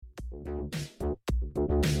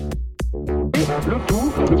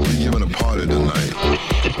We're giving a party tonight.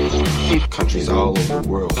 Countries all over the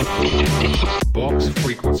world. Box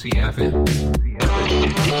Frequency FM.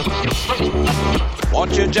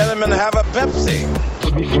 Won't you gentlemen have a Pepsi?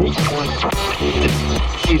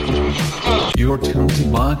 You're tuned to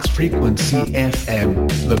Box Frequency FM,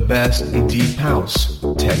 the best in deep house,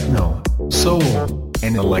 techno, soul,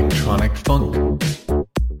 and electronic funk.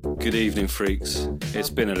 Good evening, freaks.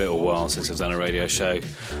 It's been a little while since I've done a radio show,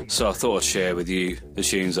 so I thought I'd share with you the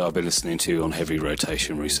tunes I've been listening to on heavy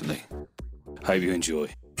rotation recently. Hope you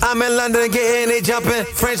enjoy. I'm in London getting it jumping,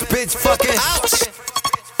 French bitch fucking.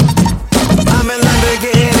 I'm in London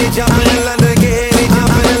getting it jumping, in London getting it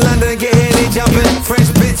jumping, in London getting it jumping,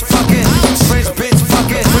 French bitch fucking, French bitch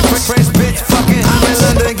fucking, French bitch fucking. I'm in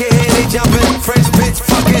London getting it jumping, French bitch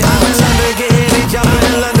fucking. I'm in London getting it jumping,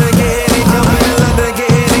 in London getting it jumping, in London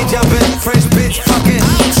getting it jumping, French bitch fucking,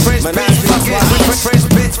 French bitch fucking, French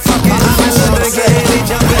bitch fucking. I'm in London getting it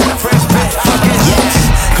jumping, French bitch fucking.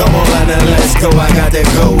 Come on, London, let's go, I got that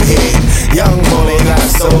go head. Young boy got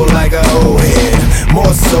soul like a old head.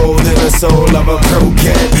 More soul than the soul of a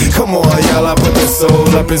croquette. Come on, y'all, I put the soul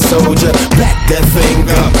up in soldier. Back that thing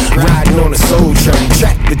up, riding on the soul train.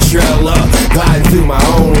 Track the trail up, gliding through my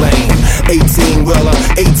own lane. 18-wheeler,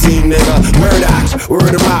 18 nigga, Murdoch,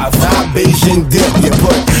 word of mouth, Beijing dip. You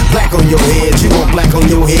put black on your head, you want black on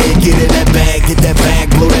your head. Get in that bag,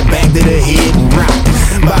 blow that bag to the head and rock.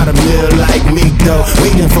 About a mill like me though,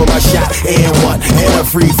 waiting for my shot, and one, and a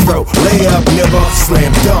free throw. Lay up, nigga,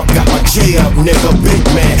 slam dunk, got my J up, nigga, big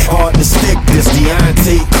man, hard to stick this.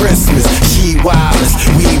 Deontay Christmas, she wireless,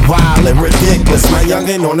 we wildin' ridiculous. My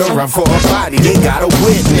youngin' on the run for her body, they got a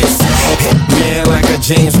witness. Hit man like a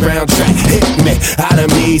James Brown track, hit me out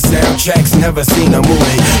of me soundtracks, never seen a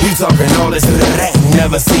movie. You talking all this that,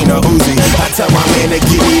 never seen a Uzi. I tell my man to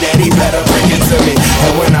give me that, he better bring it to me.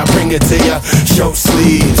 And when I bring it to ya, short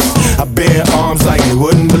sleeves, I bear arms like you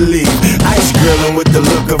wouldn't believe. Ice grilling with the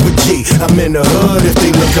look of a G. I'm in the hood if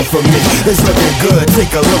they looking for me. It's looking good,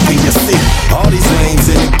 take a look and you see. All these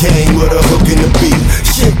lanes in the game with a hook in the beat.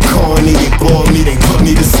 Shit corny, they bore me, they put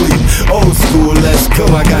me to sleep. Old school, let's go,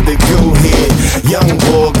 I got the go head. Young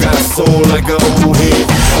boy got a soul like a old head.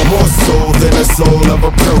 More soul than the soul of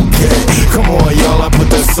a pro kid. Come on, y'all, I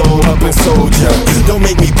put the soul up in soldier. Don't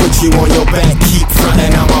make me put you on your back, keep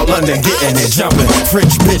frontin'. I'm out London getting it jumping,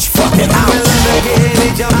 French bitch fucking out. I'm in London getting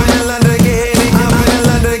it jumping, in London getting it jumping, in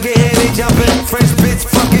London getting it jumping, French bitch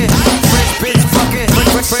fucking, French bitch fucking,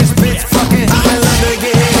 French bitch fucking. I'm in London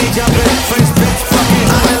getting it jumping, French bitch fucking.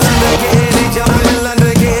 I'm in London getting it jumping, in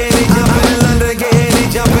London getting it jumping, in London getting it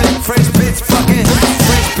jumping, French bitch fucking,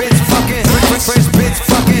 French bitch fucking, French bitch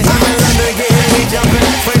fucking. I'm in London getting it jumping,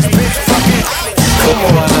 French bitch fucking. Come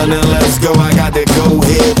on, London, let's go, I got that go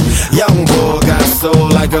head. Young boy got soul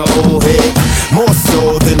like an old head. More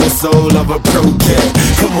soul than the soul of a pro cat.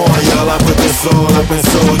 Come on, y'all, I put the soul up in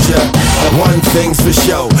soldier. One thing's for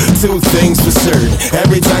sure, two things for certain.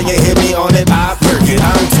 Every time you hit me on it, I work it.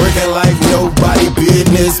 I'm twerking like nobody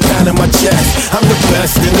business, pounding my chest. I'm the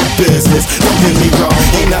best in the business. Don't get me wrong,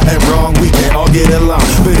 ain't nothing wrong, we can all get along.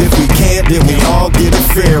 But if we can't, then we all get a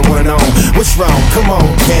fair one on. What's wrong? Come on,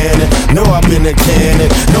 cannon. Know I've been a cannon,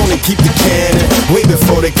 known to keep the cannon way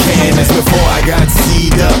before the cannons. Before I got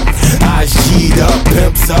C'd up, I G'd up,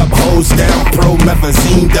 pimps up, hoes down,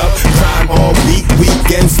 pro-mezazined up. Crime all week,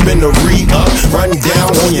 weekend, spin the re-up. Run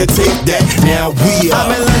down on your tape that, now we up.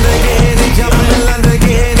 I'm in London getting it jumping, in London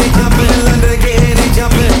getting it jumping, in London getting it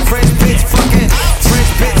jumping, French bitch fucking,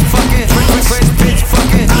 French bitch fucking, French bitch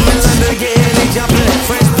fucking. I'm in London getting it jumping,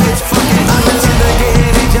 French bitch fucking. I'm in London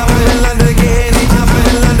getting it jumping, in London getting it jumping,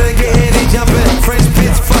 in London getting it jumping, French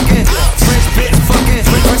bitch fucking, French bitch fucking,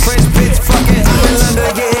 French bitch fucking. I'm in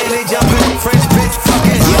London getting it jumping, French bitch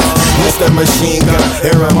fucking. Mr. Machine Gun,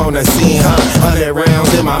 here I'm on the scene, 100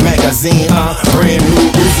 rounds in my magazine, brand new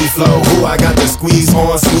Uzi flow, who I got the squeeze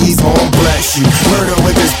on, bless you. Murder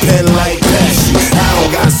with this pen like Pesci. I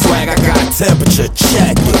don't got swag, I got temperature,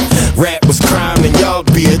 check it. Rap was crime and y'all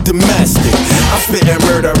be a domestic. I'm spitting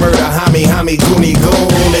murder, homie, goony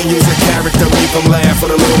goon. And use a character, make them laugh for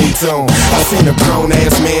the Looney Tune. I seen a grown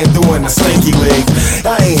ass man doing a stanky leg.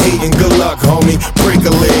 I ain't hating, good luck, homie, break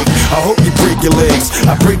a leg. I hope you break your legs.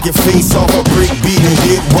 I break your face off a brick beat and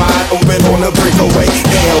get wide open on a breakaway.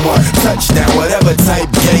 And one touchdown, whatever type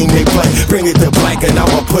game they play. Bring it to black and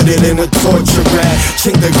I'ma put it in a torture rack.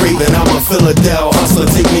 Chink the grave and I'm a Philadelphia hustler.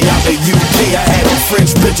 Take me out the UK, I had them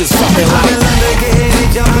French bitches fucking like. I'm in London getting it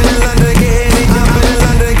jumping, in London getting it jumping, in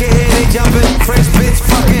London getting it jumping, French bitch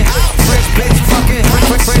fucking, French bitch fucking,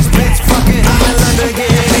 French bitch fucking. I'm in London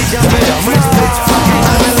getting it jumping, French bitch fucking.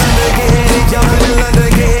 I'm in London getting it jumping, in London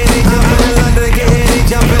getting it jumping, in London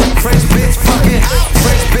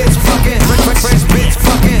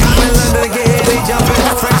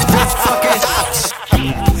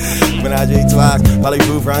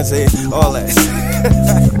yeah, all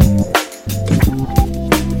that.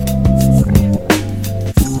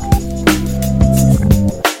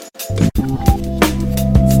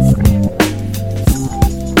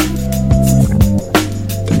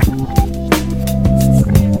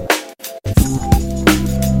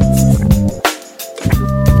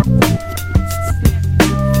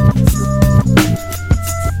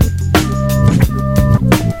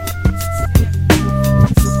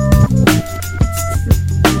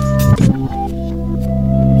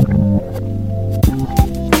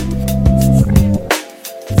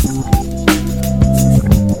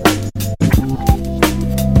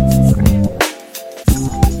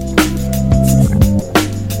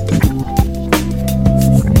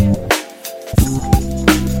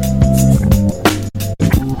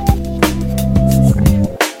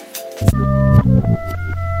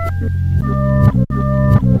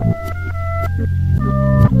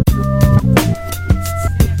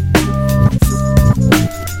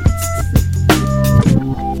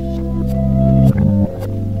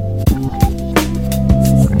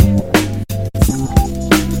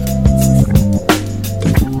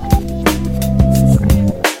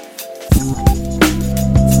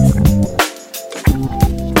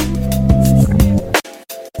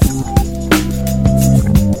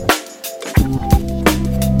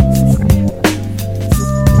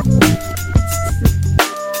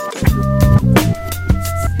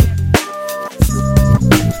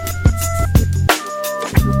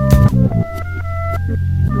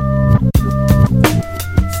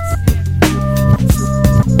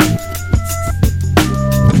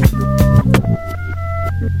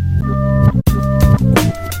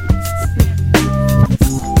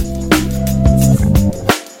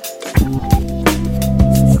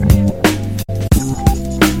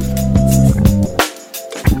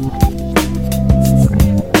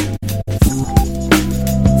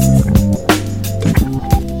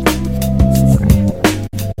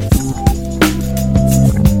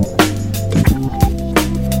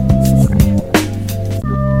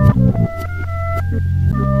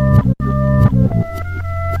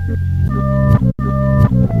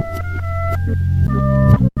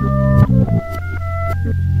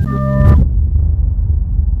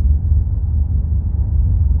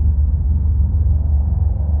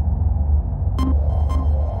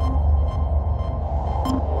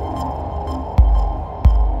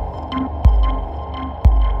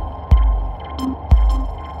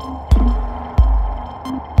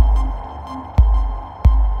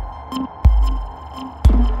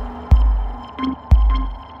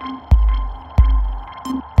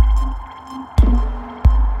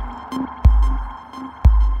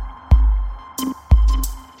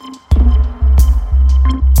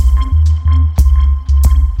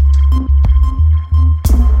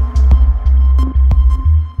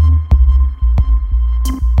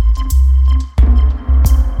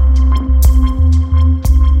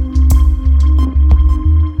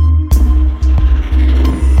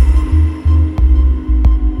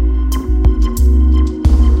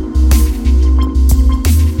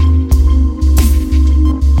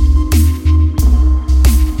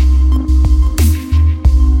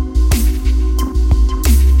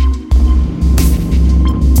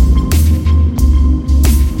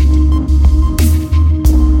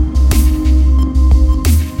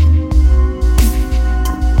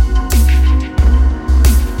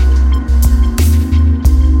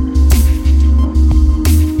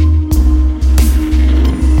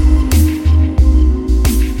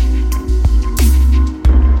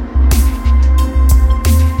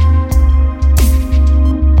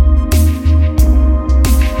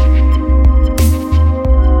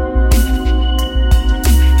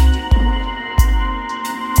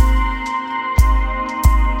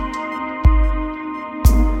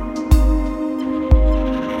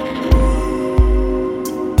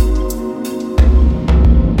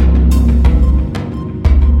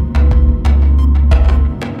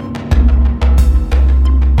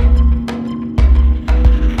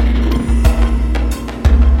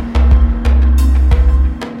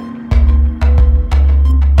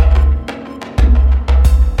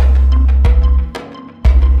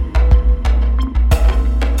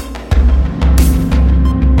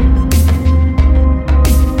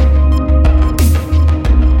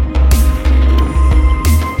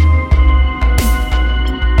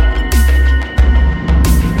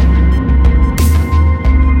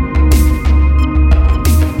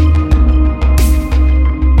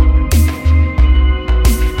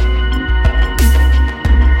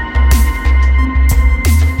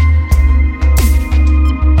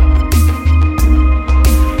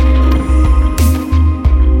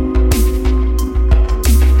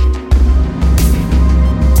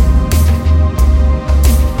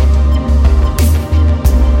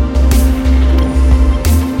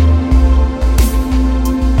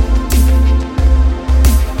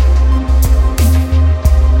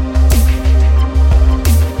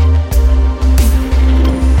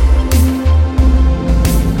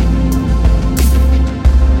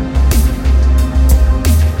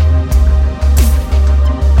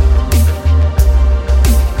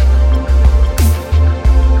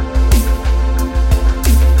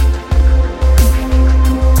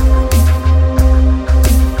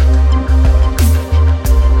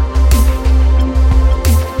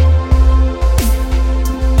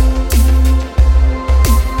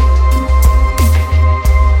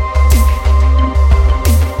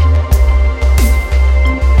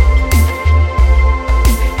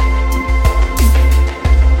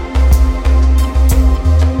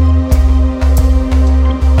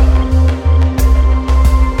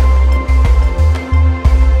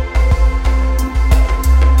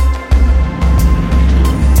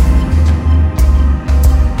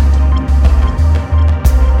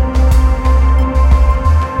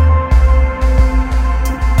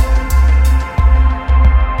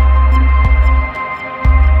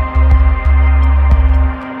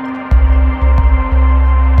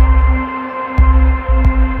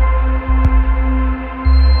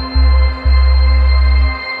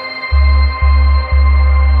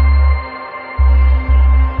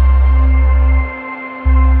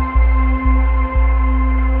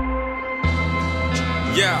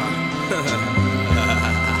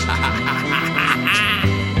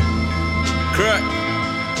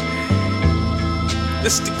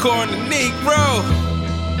 hardcore and the Negro.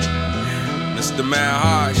 Mr. Man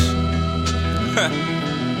Harsh.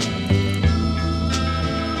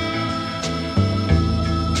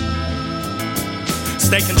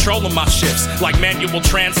 Stay controlling my shifts like manual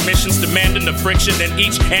transmissions, demanding the friction in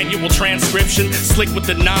each annual transcription. Slick with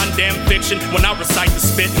the non-damn fiction when I recite the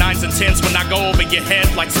spit. 9s and 10s when I go over your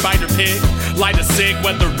head like Spider Pig. Light a cig,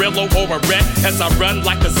 whether Rillo or a red, as I run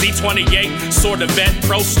like a Z28 sort of vet.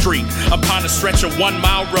 Pro Street upon a stretch of 1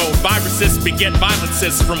 mile road. Viruses beget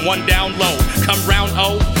violences from one down low. Come round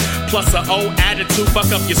O. Plus a O attitude, fuck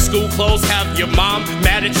up your school clothes, have your mom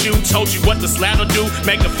mad at you. Told you what this lad'll do,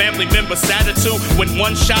 make a family member sadder too. When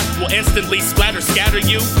one shot will instantly scatter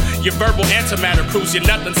you. Your verbal antimatter proves you're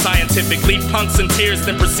nothing scientific. Leave punks in tears,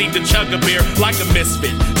 then proceed to chug a beer like a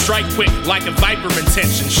misfit. Strike quick like a viper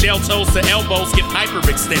intention. Shell toes to elbows get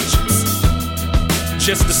hyperextensions.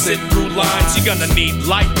 Just to sit through lines, you're gonna need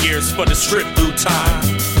light years for the strip through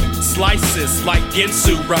time. Slices like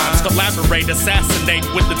Ginsu rhymes. Collaborate, assassinate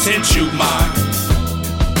with the Tenchu mind.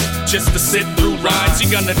 Just to sit through rhymes,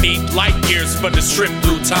 you're gonna need light years for the strip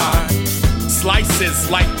through time. Slices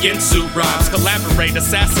like Ginsu rhymes. Collaborate,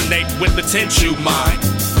 assassinate with the Tenchu mind.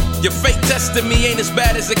 Your fake testing me ain't as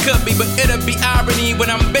bad as it could be, but it'll be irony when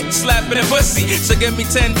I'm bitch slapping a pussy. So give me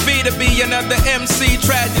 10 feet to be another MC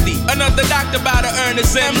tragedy. Another doctor about to earn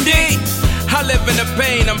his MD. I live in the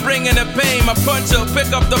pain, I'm bringing the pain. My puncher,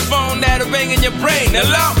 pick up the phone that'll ring in your brain.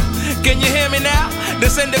 Hello? Can you hear me now?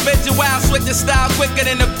 This individual switches style quicker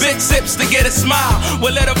than the big sips to get a smile.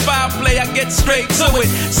 Well, let a fire play, I get straight to it.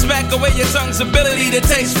 Smack away your tongue's ability to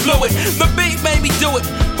taste fluid. The beat made me do it,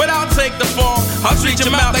 but I'll take the fall. I'll treat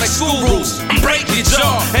your mouth like school rules and break your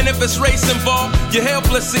jaw. And if it's race involved, you're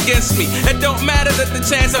helpless against me. It don't matter that the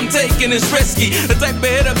chance I'm taking is risky. The type of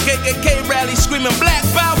hit up KKK rally screaming black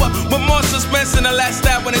power, with more suspense than the last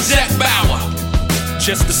album in Jack Bauer.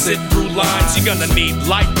 Just to sit through lines, you're gonna need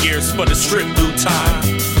light years for the strip through time.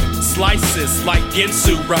 Slices like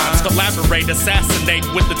Ginsu rhymes. Collaborate, assassinate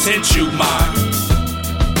with the Tenchu mind.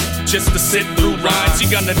 Just to sit through rhymes, you're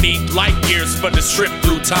gonna need light years for the strip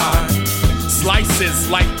through time. Slices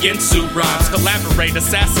like Ginsu rhymes. Collaborate,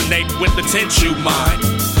 assassinate with the Tenchu mind.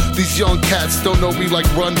 These young cats don't know me like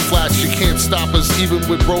run flats. You can't stop us even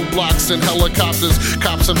with roadblocks and helicopters.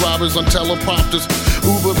 Cops and robbers on teleprompters.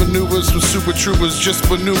 Uber maneuvers with super troopers. Just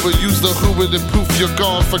maneuver, use the Hoover, then poof, you're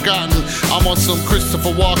gone, forgotten. I'm on some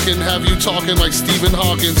Christopher Walken, have you talking like Stephen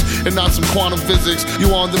Hawkins, and not some quantum physics.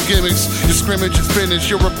 You on them gimmicks, your scrimmage is finished,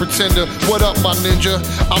 you're a pretender. What up, my ninja?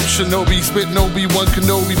 I'm Shinobi, spitting Obi-Wan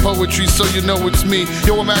Kenobi poetry, so you know it's me.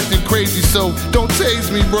 Yo, I'm acting crazy, so don't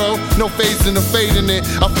tase me, bro. No phasing or fading it.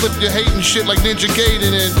 I flip your hating shit like Ninja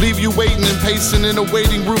Gaiden and leave you waiting and pacing in a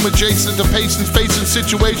waiting room adjacent to patients facing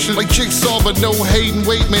situations like Jigsaw, but no hating.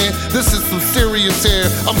 Wait, man, this is some serious here.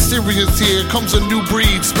 I'm serious here. Comes a new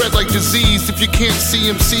breed, spread like disease. If you can't see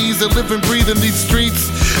MCs that live and breathe in these streets,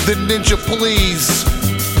 then ninja, please.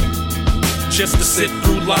 Just to sit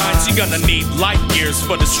through lines, you're gonna need light years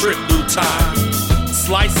for the strip through time.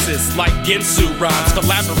 Slices like Ginsu rhymes.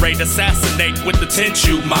 Collaborate, assassinate with the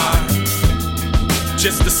Tenchu mind.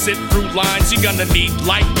 Just to sit through lines, you're gonna need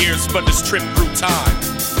light years for this trip through time.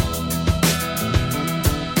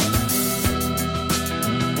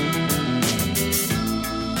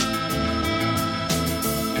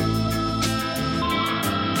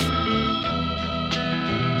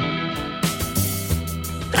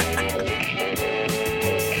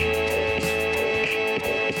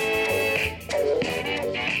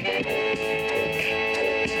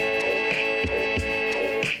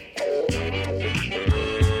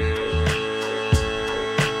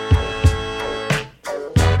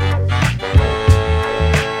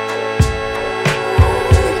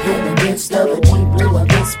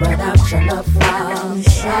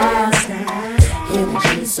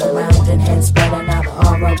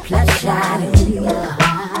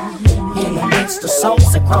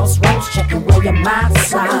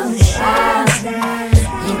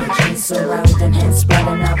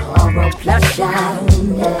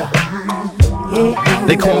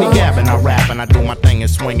 They call me Gavin, I rap and I do my thing and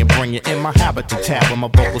swing and bring you in my habit to tap when my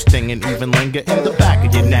vocals sting and even linger in the back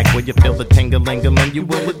of your neck where you feel the tingle-ling-a-ling. You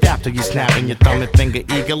will adapt till you snapping your thumb and finger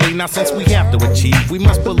eagerly. Now since we have to achieve, we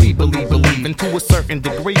must believe. And to a certain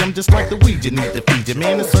degree, I'm just like the weed you need to feed you.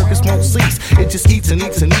 Man, the circus won't cease. It just eats and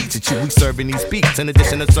eats and eats at you. We serving these beats in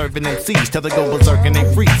addition to serving MCs till they go berserk and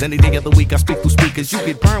they freeze. Any day of the week I speak through speakers, you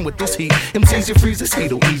get burned with this heat. MCs you freeze, this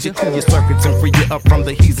heat'll ease you through your circuits and free you up from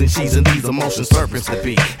the he's and she's and these emotion serpents to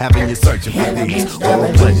be having you searching for these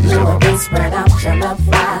oral pleasures. Spread out your love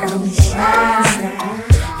fire.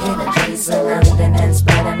 Energy surrounding and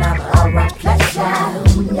spreading out aura pleasure.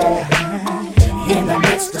 Yeah. In the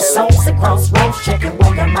midst of souls and crossroads, checking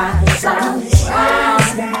where your mind's at.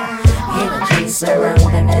 Energy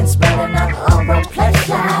surrounding and spreading out aura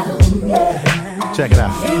pleasure. Yeah. Check it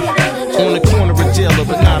out. On the corner of dealer,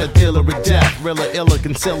 but not a dealer of death. Realer, iller,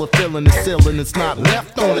 concealer, feeling the ceiling. It's not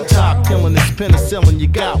left on the top, killing this penicillin. You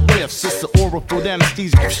got whiffs. It's the oral food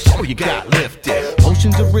anesthesia. Sure, you got lifted.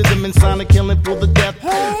 Oceans of rhythm and sonic killing for the death.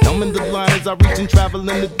 Numbing the blind as I reach and travel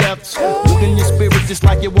in the depths. Looking your spirit just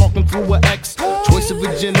like you're walking through an X. Choice of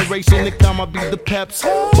a generation, to come, I'll be the peps.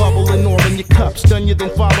 Bubbling all in your cup, stun you, then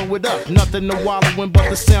follow it up. Nothing to wallow in but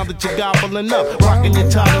the sound that you're gobbling up. Rocking your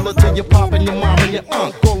toddler till you're popping your mom and your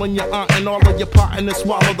aunt. Calling your aunt and all of your potting to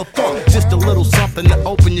swallow the funk. Just a little something to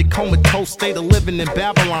open your comatose state of living in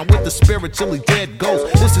Babylon with the spiritually dead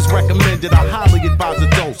ghost. This is recommended, I highly advise a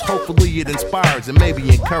dose. Hopefully it inspires and maybe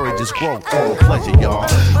encourages growth. It will pleasure y'all,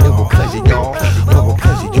 it will pleasure y'all, it will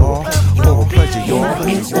pleasure y'all, it will pleasure y'all,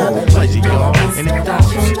 it will pleasure y'all, and it don't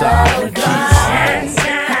stop, it keeps on.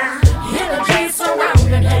 Energy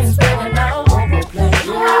surrounding and spreading out aura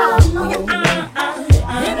pleasure.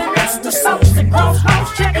 In the midst of souls and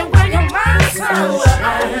crossroads, checking where your mind's at.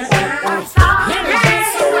 Energy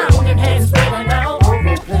surrounding and spreading out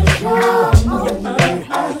aura pleasure.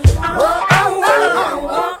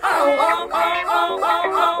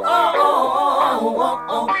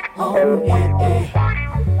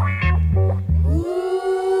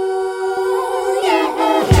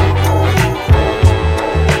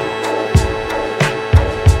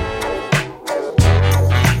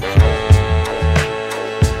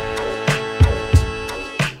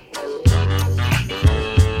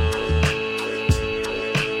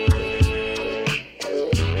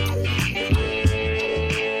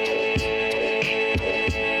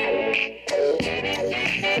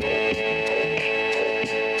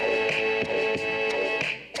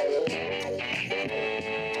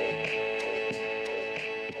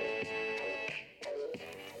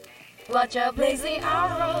 Watch out, blaze the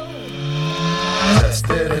arrow.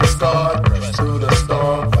 Tested and scarred, pressed through the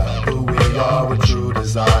storm. Found who we are with true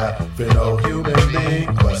desire. For no human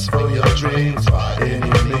being, quest for your dreams. By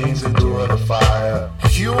any means, endure the fire.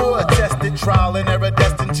 Pure, tested, trial and error,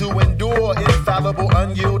 destined to endure. Infallible,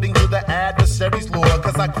 unyielding to the adversary's lure.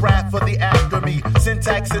 Cause I craft for the after me.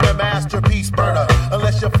 Syntax in a masterpiece burner.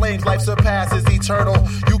 Unless your flames life surpasses eternal.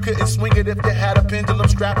 You couldn't swing it if you had a pendulum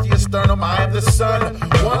strapped to your sternum. I am the sun,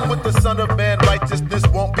 one with the Son of Man. Righteousness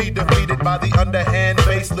won't be defeated by the underhand,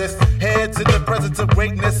 faceless heads in the presence of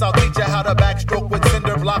greatness. I'll teach you how to backstroke with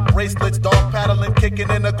cinder block bracelets. Dog paddling, kicking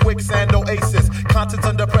in a quicksand oasis. Conscience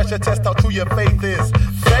under pressure, test how true your faith is.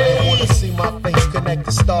 They wanna see my face connect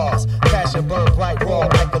the stars. Passion burn bright raw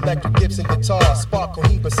like electric Gibson guitars. Spark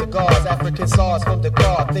Cohiba cigars, African SARS from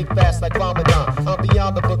Dakar. Think fast like Ramadan. I'm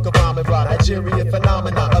beyond the book of Amidra. Nigeria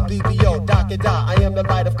phenomena, a BBO, Doc and Dot. I am the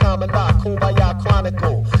light of common law, Kumbaya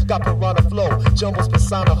Chronicle. Got piranha flow, jumbles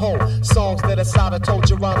persona ho. Songs that Asada told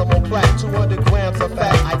Geronimo Pratt. 200 grams of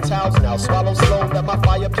fat, I towels now. Swallow slow, let my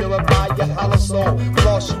fire purify your hollow soul.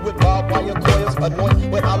 Floss you with barbed wire coils,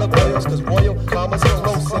 anoint with olive oils. Cause royal commas are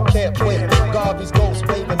close and can't win. Garvey's ghost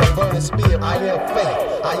waving a burning spear. I am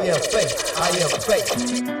fake, I am fake, I am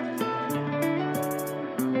fake.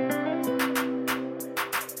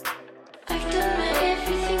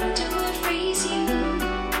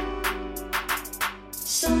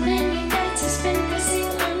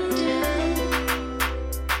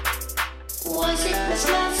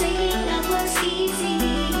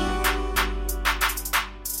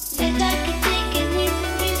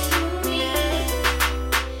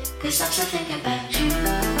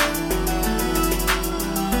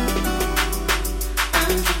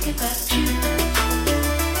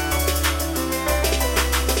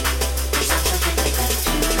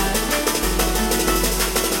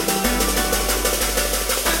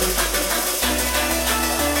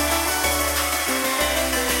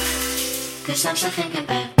 I'm still thinking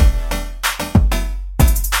back.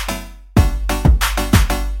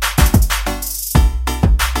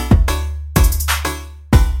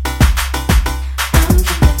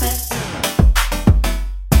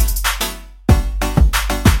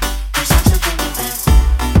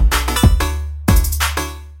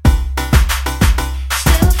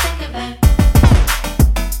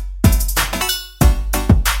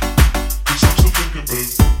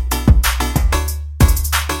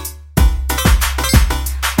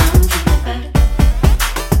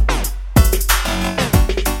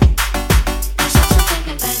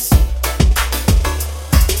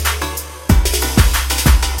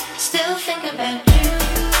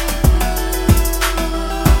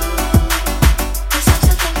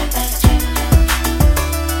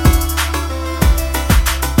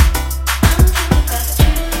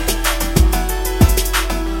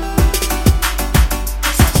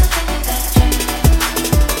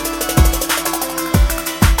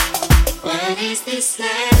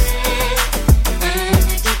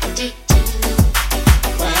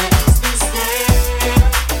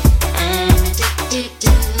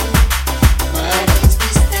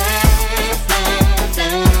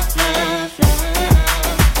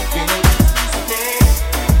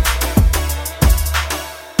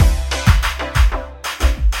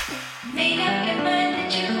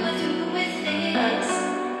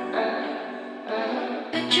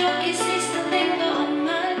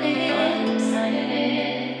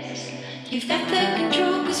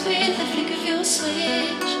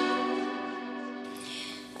 switch.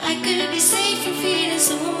 I could be safe from feeling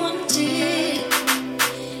so unwanted.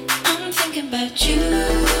 I'm thinking about you.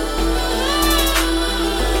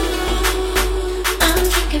 I'm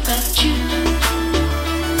thinking about you.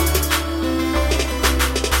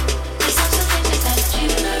 Yes, I'm so thinking about you.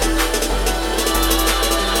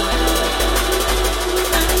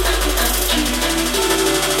 I'm thinking about you.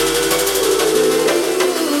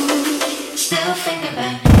 Still thinking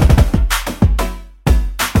about you.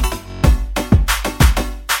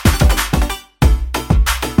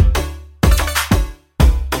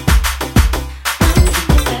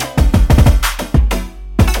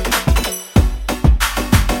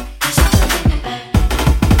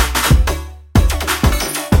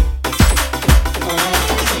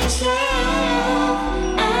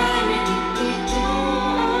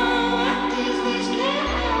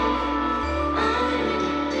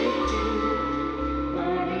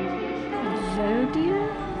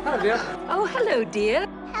 Oh, hello, dear.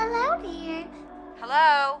 Hello, dear.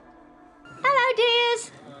 Hello. Hello,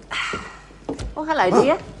 dears. Oh, hello,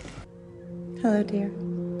 dear. Hello, dear.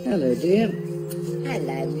 Hello, dear.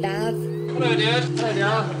 Hello, love. Hello, dear. Hello,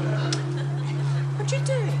 dear. What you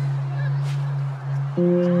doing?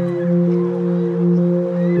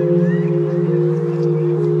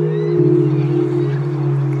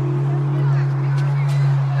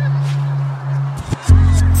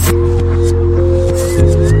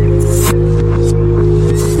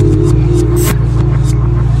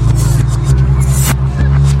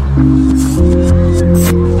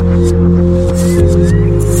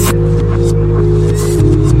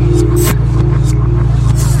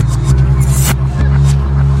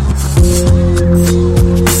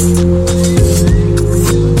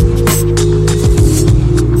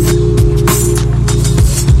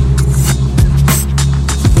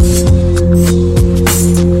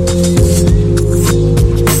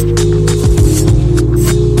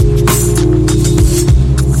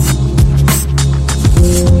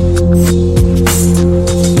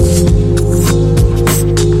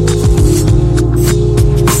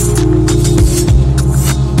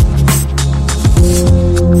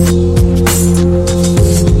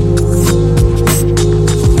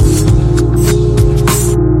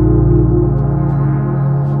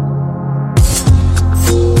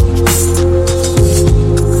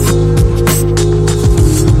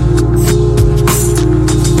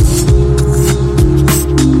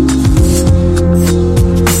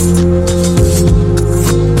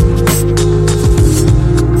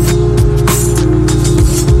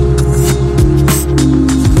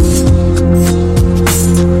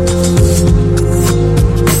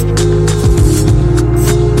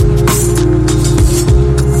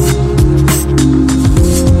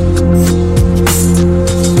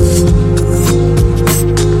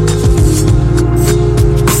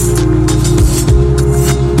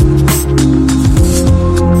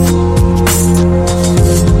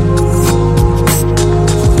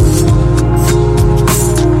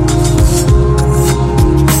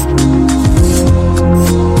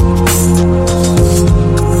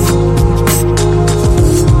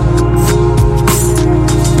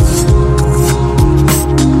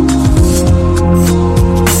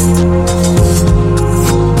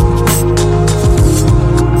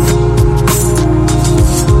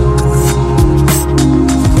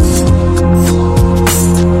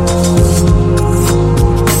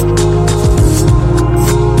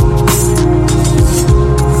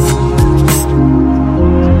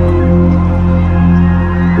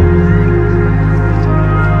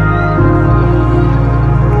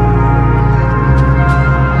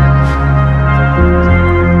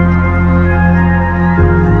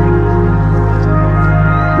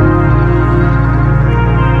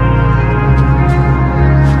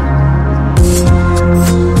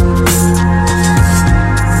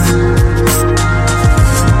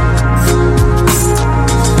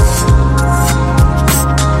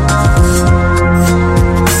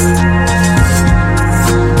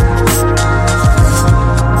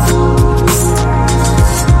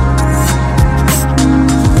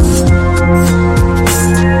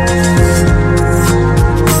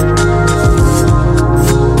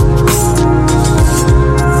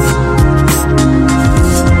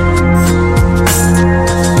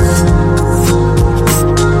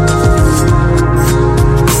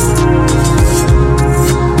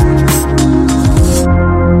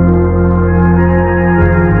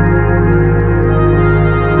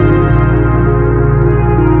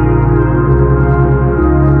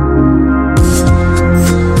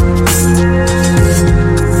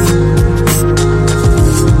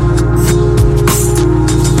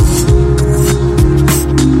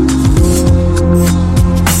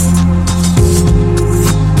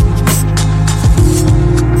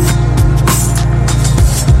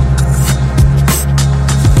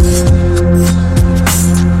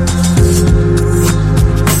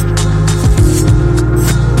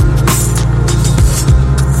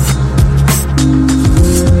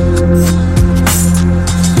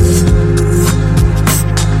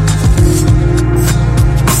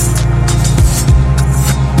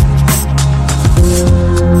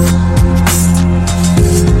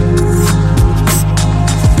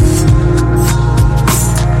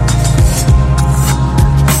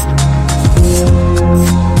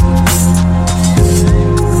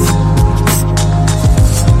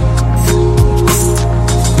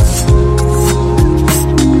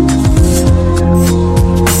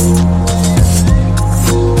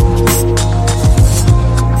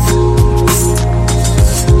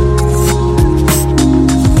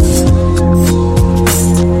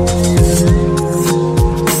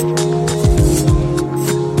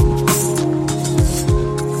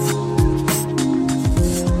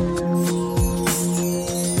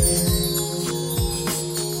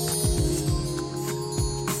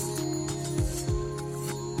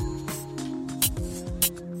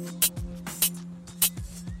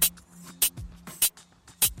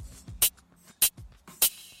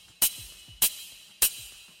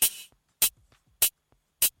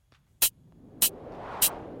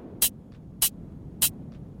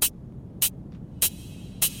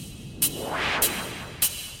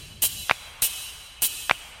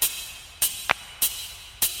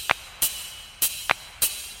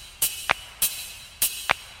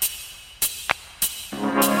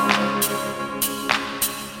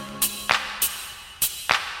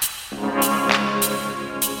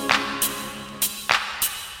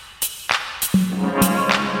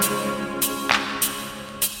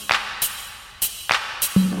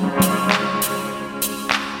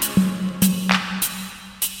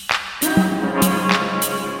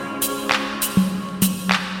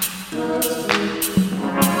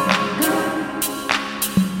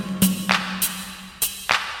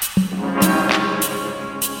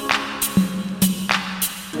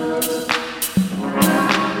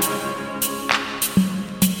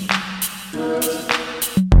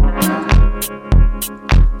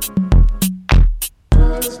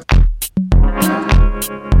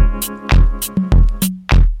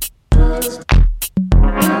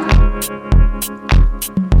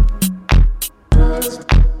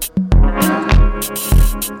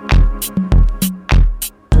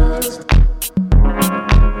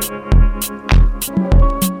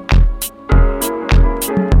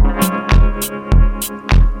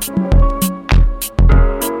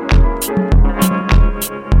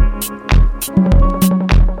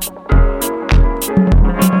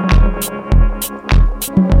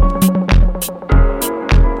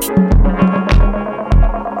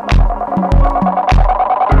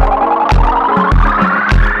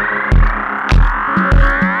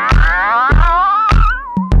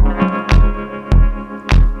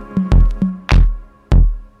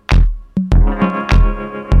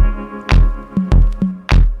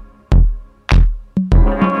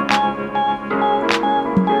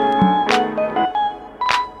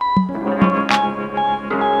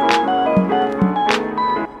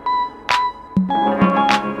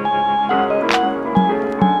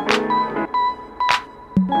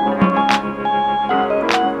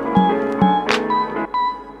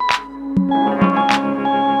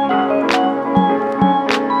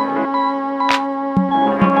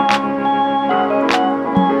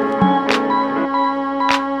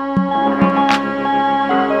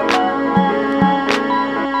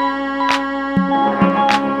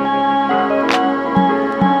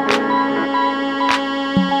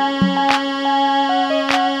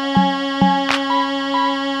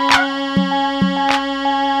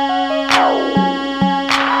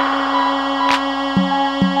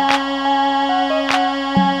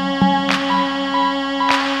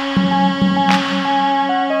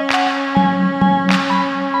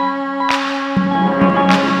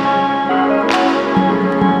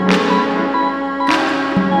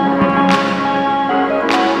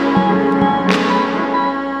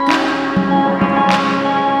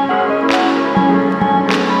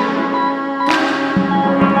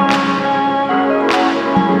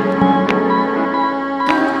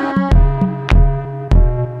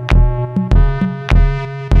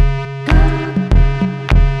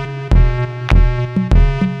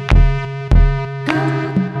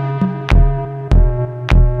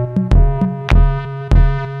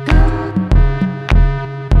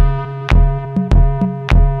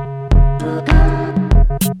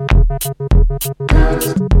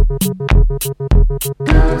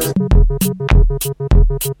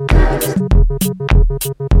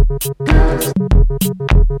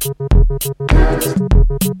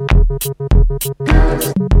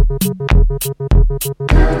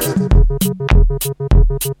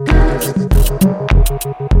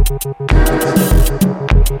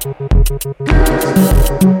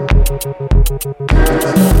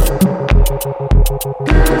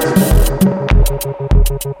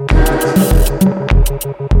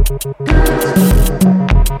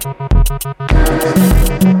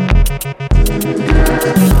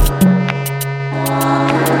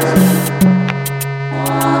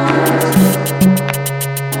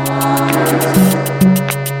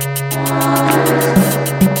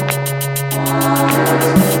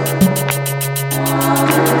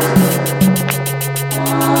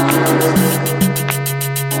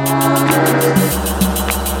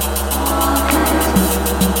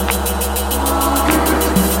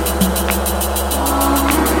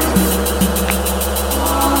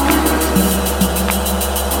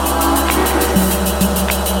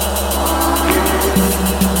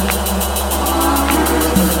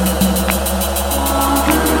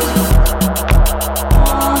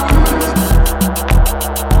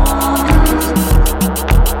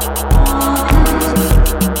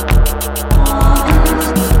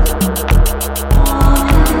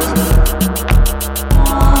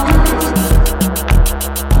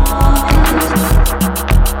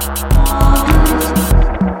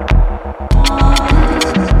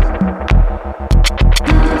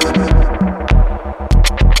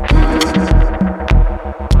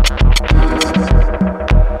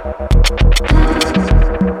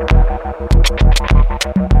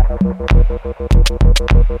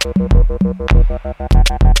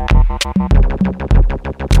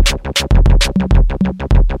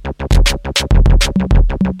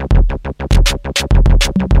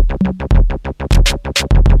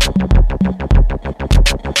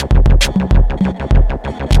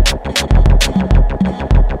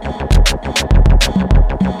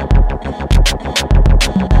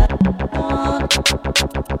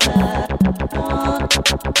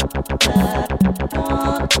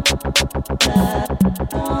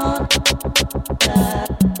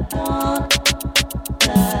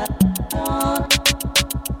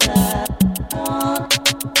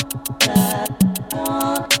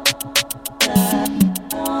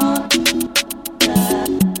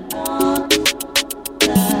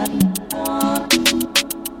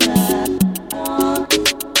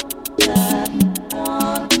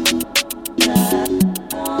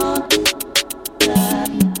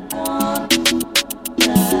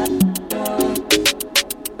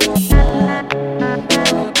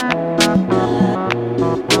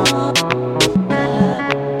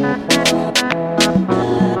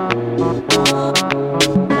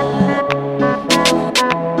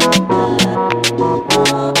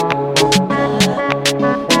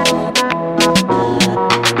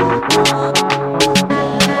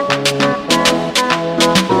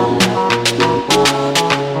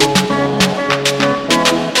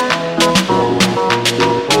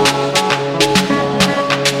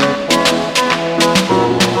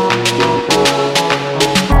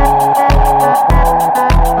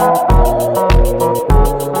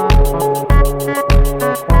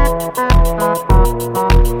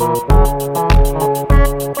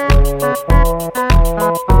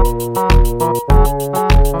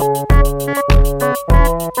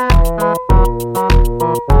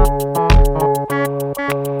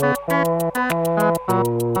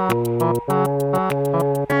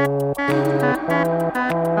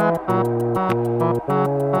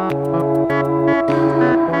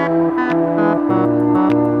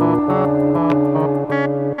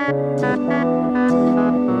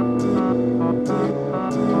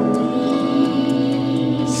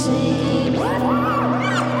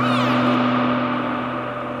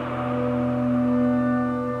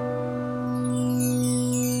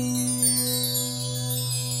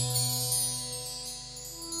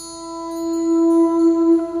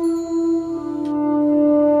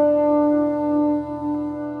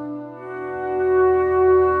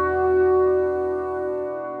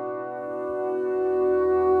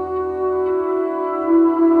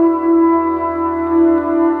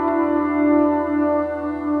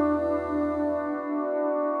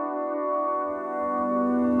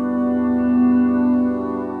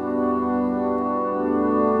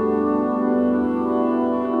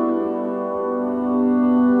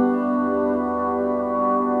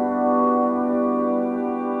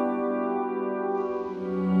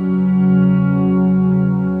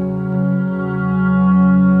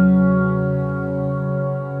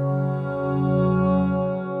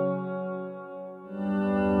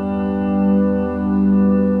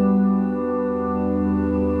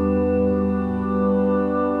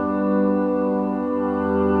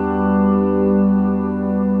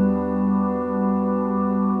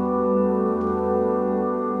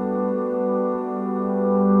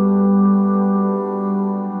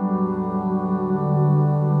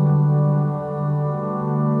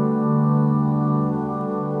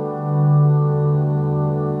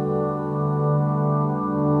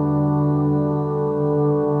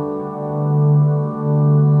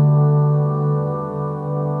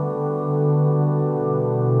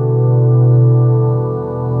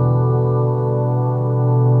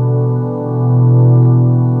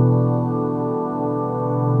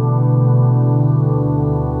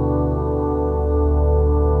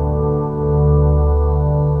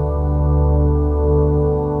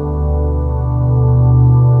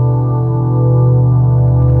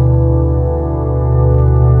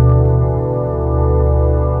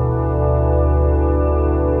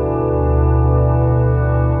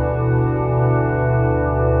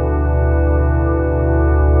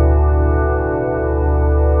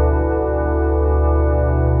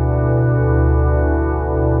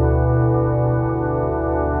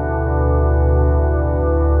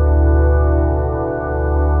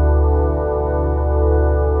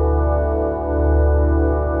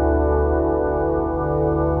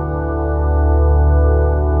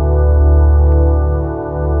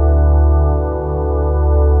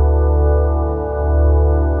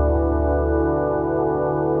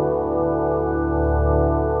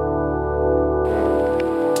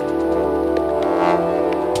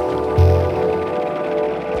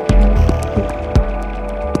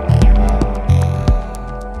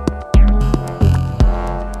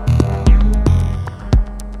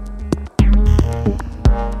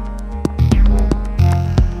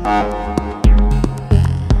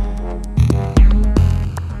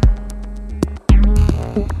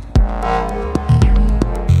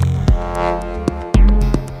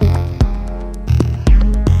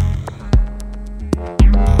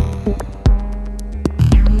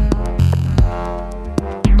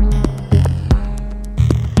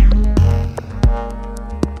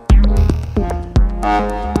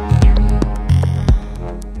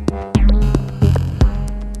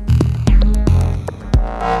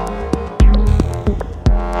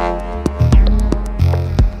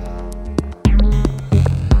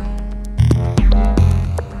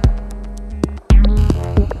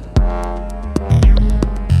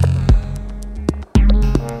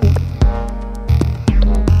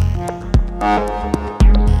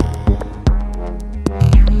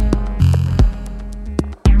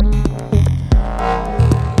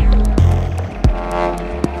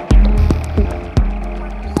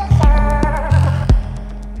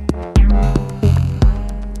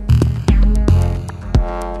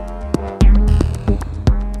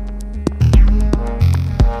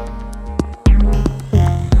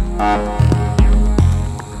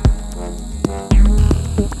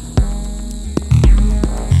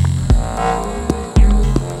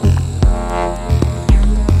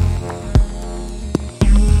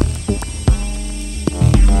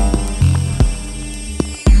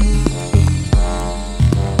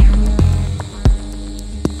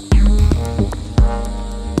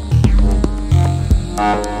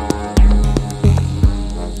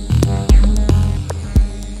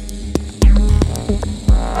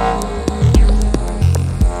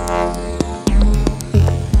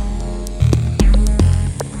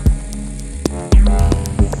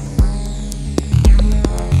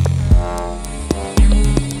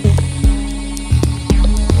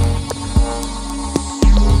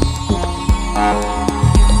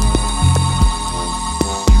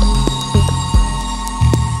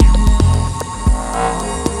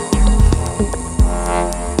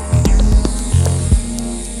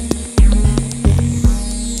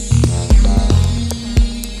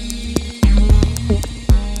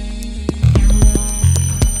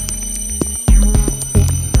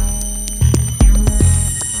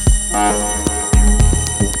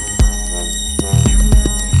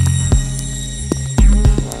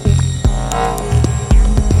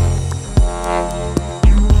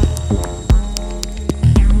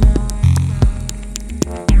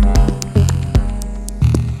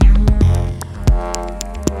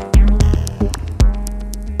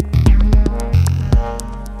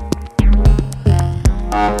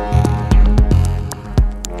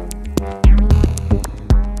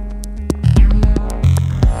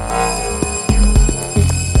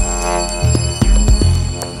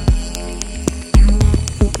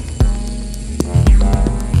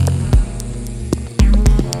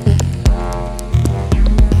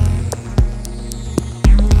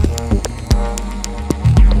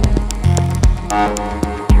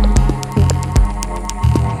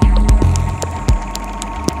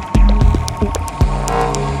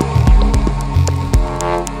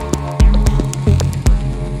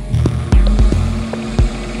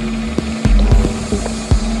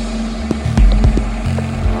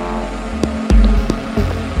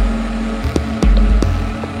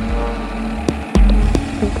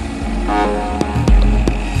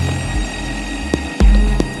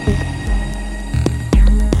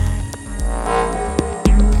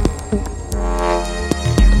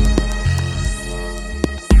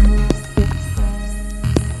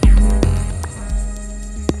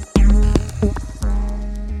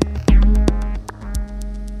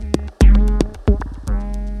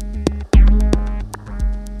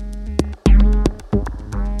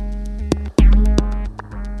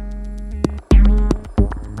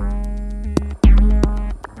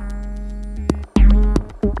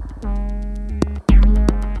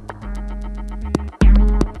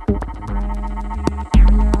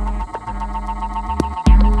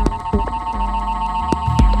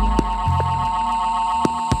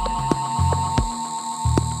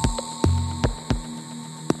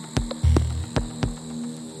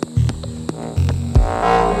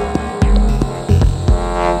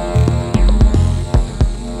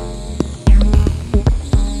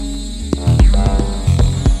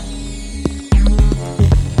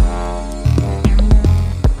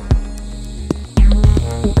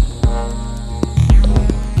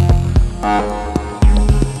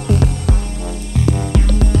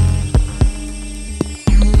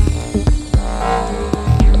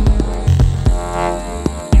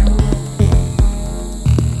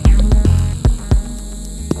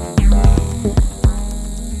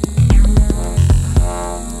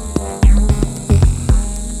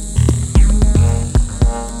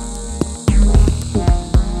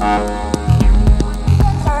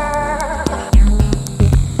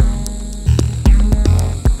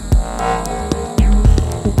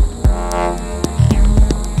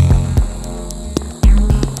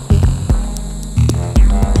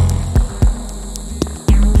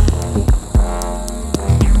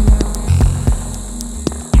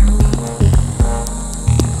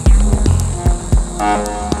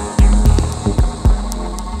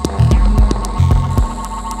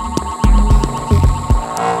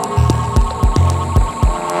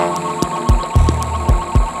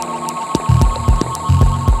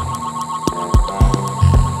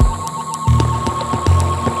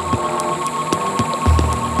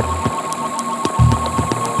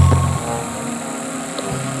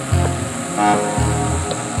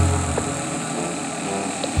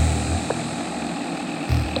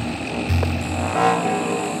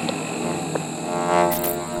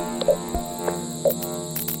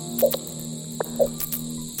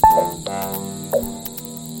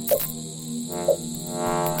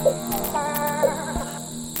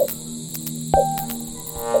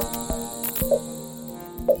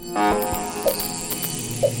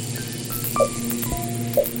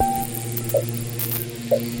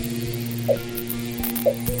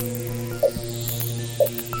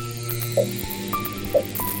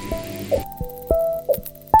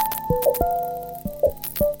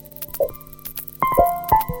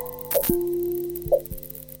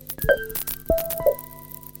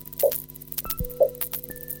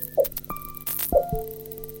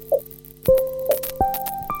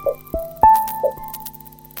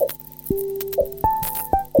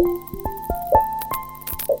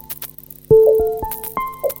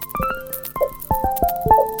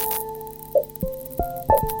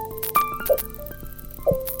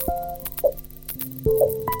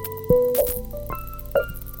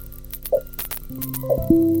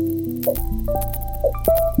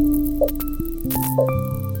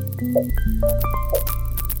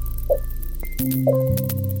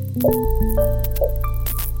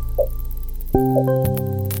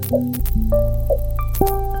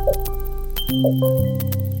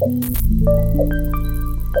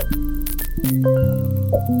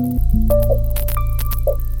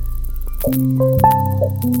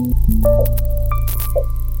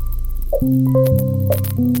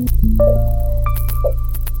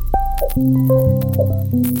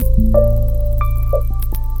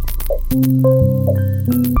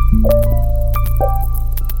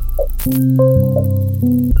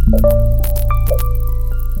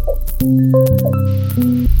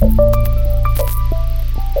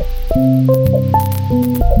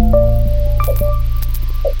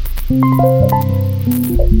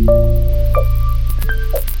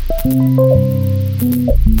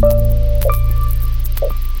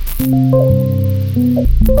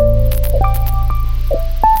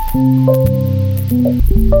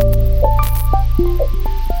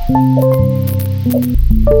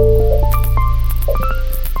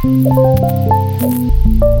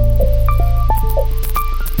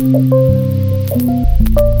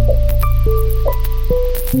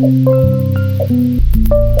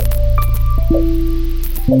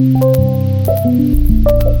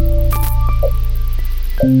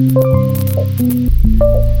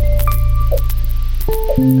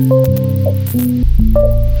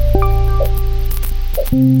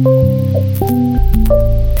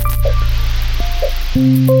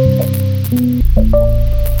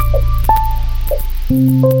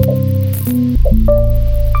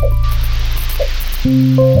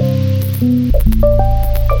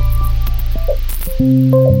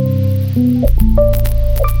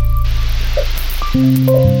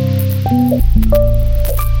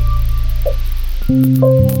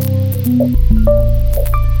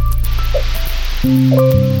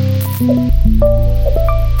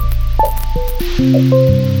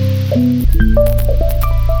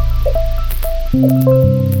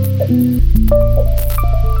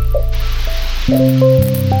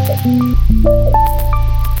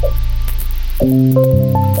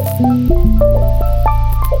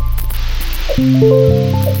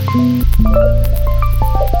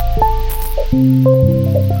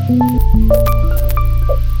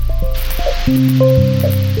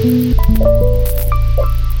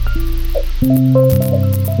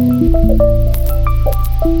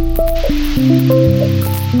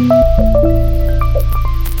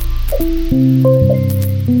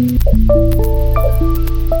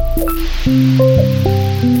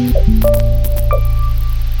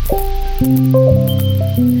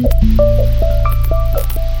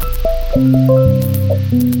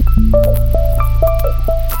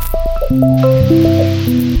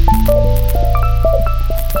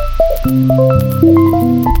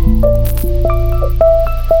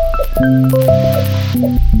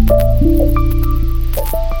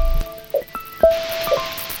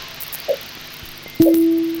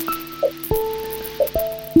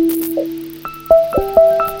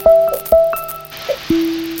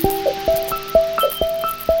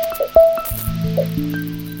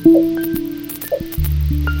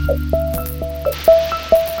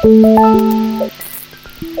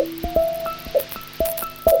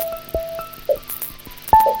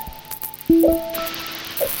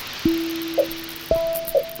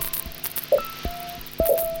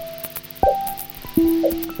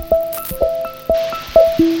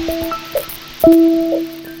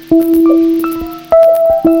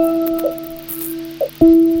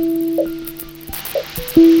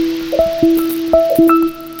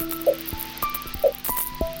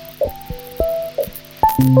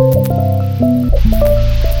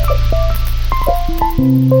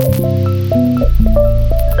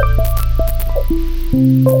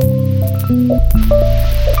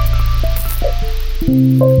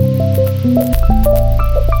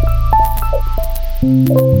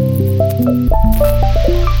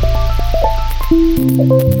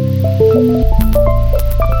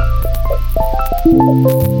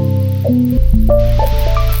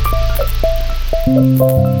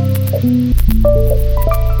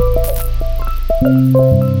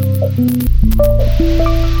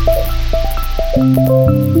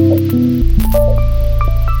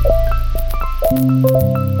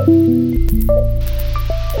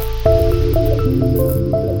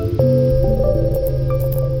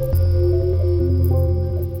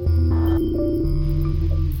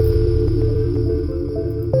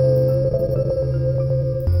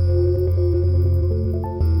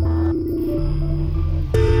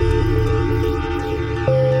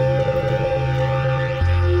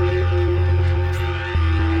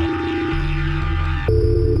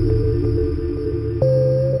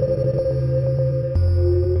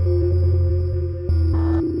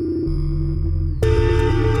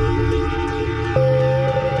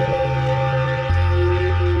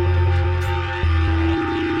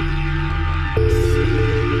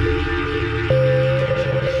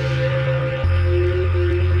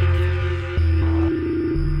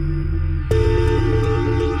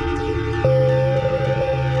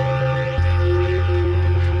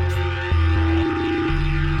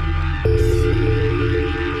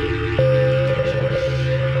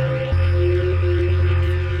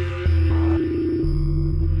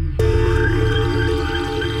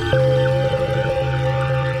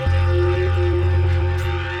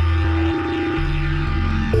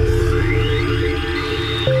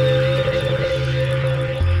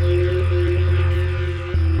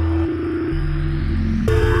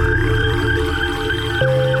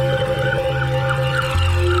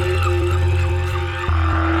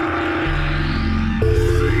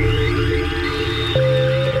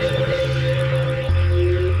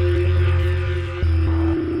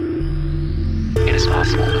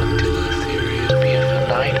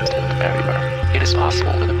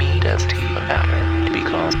 meat as to matter to be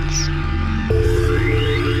constants.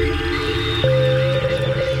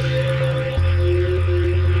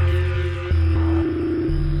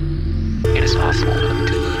 It is possible for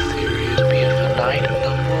the theory to be a finite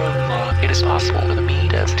number of laws. It is possible for the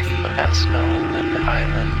meat as to as known in the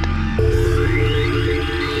island.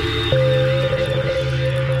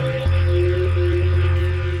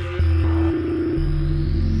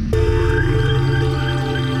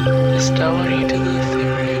 Stellarity to the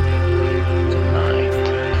theory of the night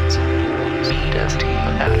and so forth. Meat as to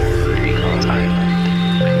matter because island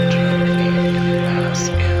and mass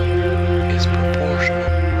in is proportional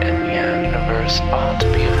and the universe ought to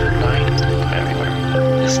be a finite everywhere.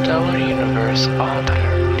 The stellar universe ought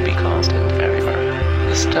to be constant everywhere.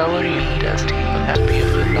 The stellar meat as to be a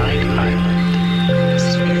finite island. The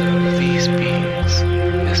sphere of these beings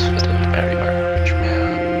is constant everywhere. Which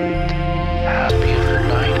man has to be a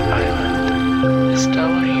finite island. The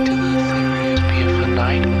stellarity to the theory to be a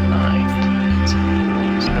finite night. Its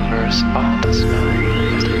universe ought to smell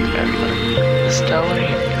everywhere. The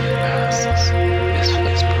stellarity of masses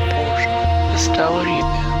is proportional. The stellarity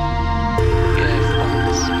if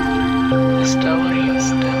once. The stellarity of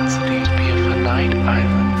density to be a finite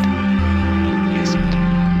island isn't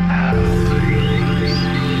out of the universe.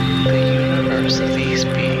 The universe of these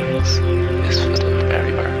beings is constant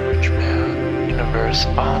everywhere. Which man universe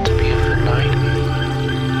ought to be a finite.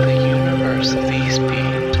 The universe of these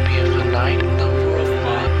beings to be a finite number of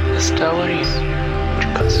the stellarities which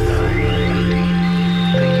cuts no unity.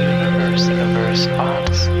 The universe ought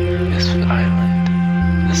is an island.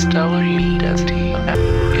 The stellarity meet as T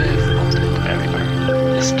if constant everywhere.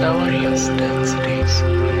 The stellarity of densities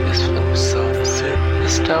is from some zero. The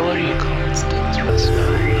stellarity constant has no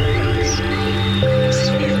limits. The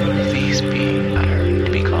sphere of these beings matter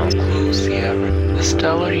to become close the average. The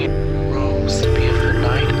stellarity rose to be a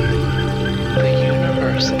finite. The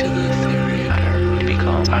universe to the theory matter to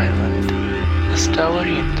become island. The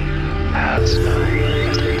stellarity has no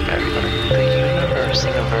limit everywhere. The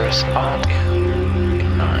universe ought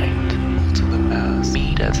in night to the mass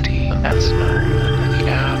meet as T as no limit. The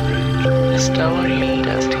average. The stellarity meet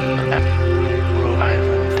as T at Rhode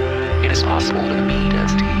Island. It is possible to meet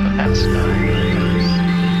as T as no limits.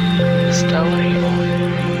 The stellarity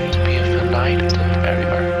volume to be a finite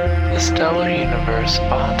everywhere. The stellar universe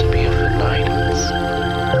ought to be a finite.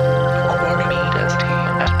 According meet as T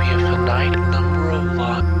as be a finite number of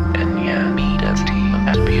lot and yeah meet as T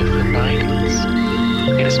as be a finite.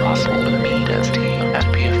 It is possible to meet as T as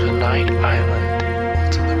be a finite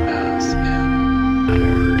island to the mass in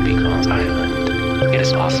matter because island. It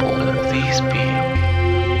is possible that these being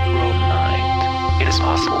road night. It is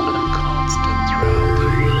possible that I'm constant throughout the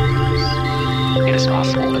universe. It is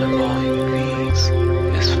possible that volume these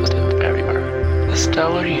is constant everywhere. The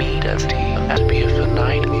stellar meet as T as be a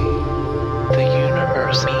finite. The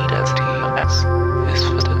universe meet as T as is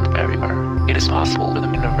constant everywhere. It is possible that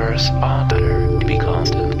the universe ought to be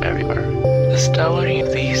constant everywhere. The stellarity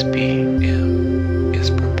of these being is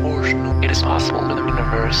proportional. It is possible that the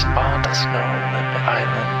universe ought as known an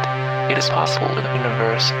island. It is possible that the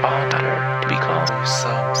universe ought to become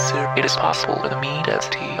some zero. It is possible that the meet as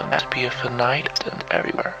T as be a finite and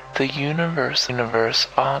everywhere. The universe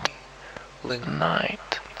ought link night.